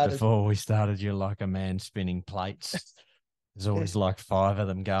started. I said before we started, you're like a man spinning plates. There's always like 5 of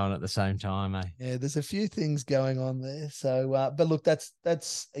them going at the same time, eh? Yeah, there's a few things going on there. So, but look,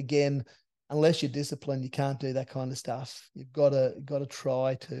 that's again, unless you're disciplined, you can't do that kind of stuff. You've got to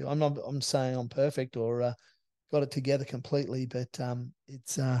try to. I'm saying I'm perfect or got it together completely, but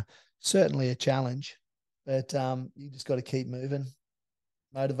it's certainly a challenge. But you just got to keep moving,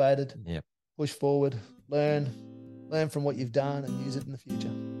 motivated, push forward, learn from what you've done and use it in the future.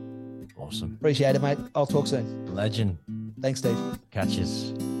 Awesome. Appreciate it, mate. I'll talk soon. Legend. Thanks, Steve.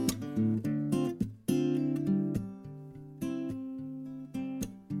 Catches.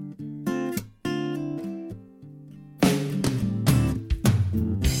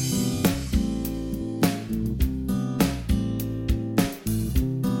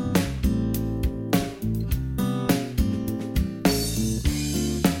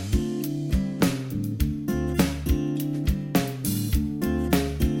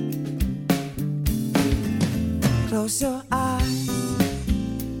 Close your eyes,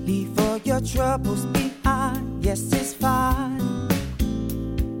 leave all your troubles behind. Yes, it's fine.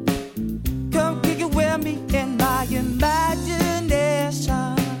 Come kick it with me in my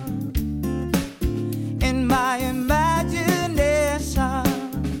imagination. In my imagination.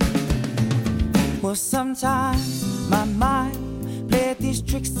 Well, sometimes my mind plays these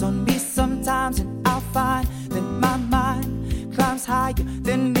tricks on me sometimes, and I'll find that my mind climbs higher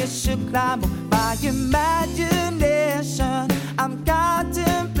than it should climb. My imagination, I'm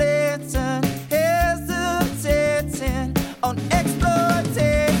contemplating, hesitating on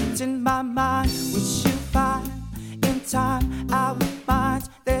exploiting my mind, which you find in time. Our minds,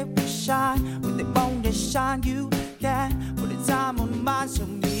 they will shine when they want to shine. You can put a time on mine. Show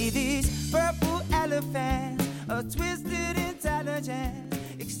me these purple elephants, a twisted intelligence,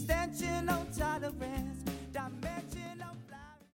 extension of tolerance.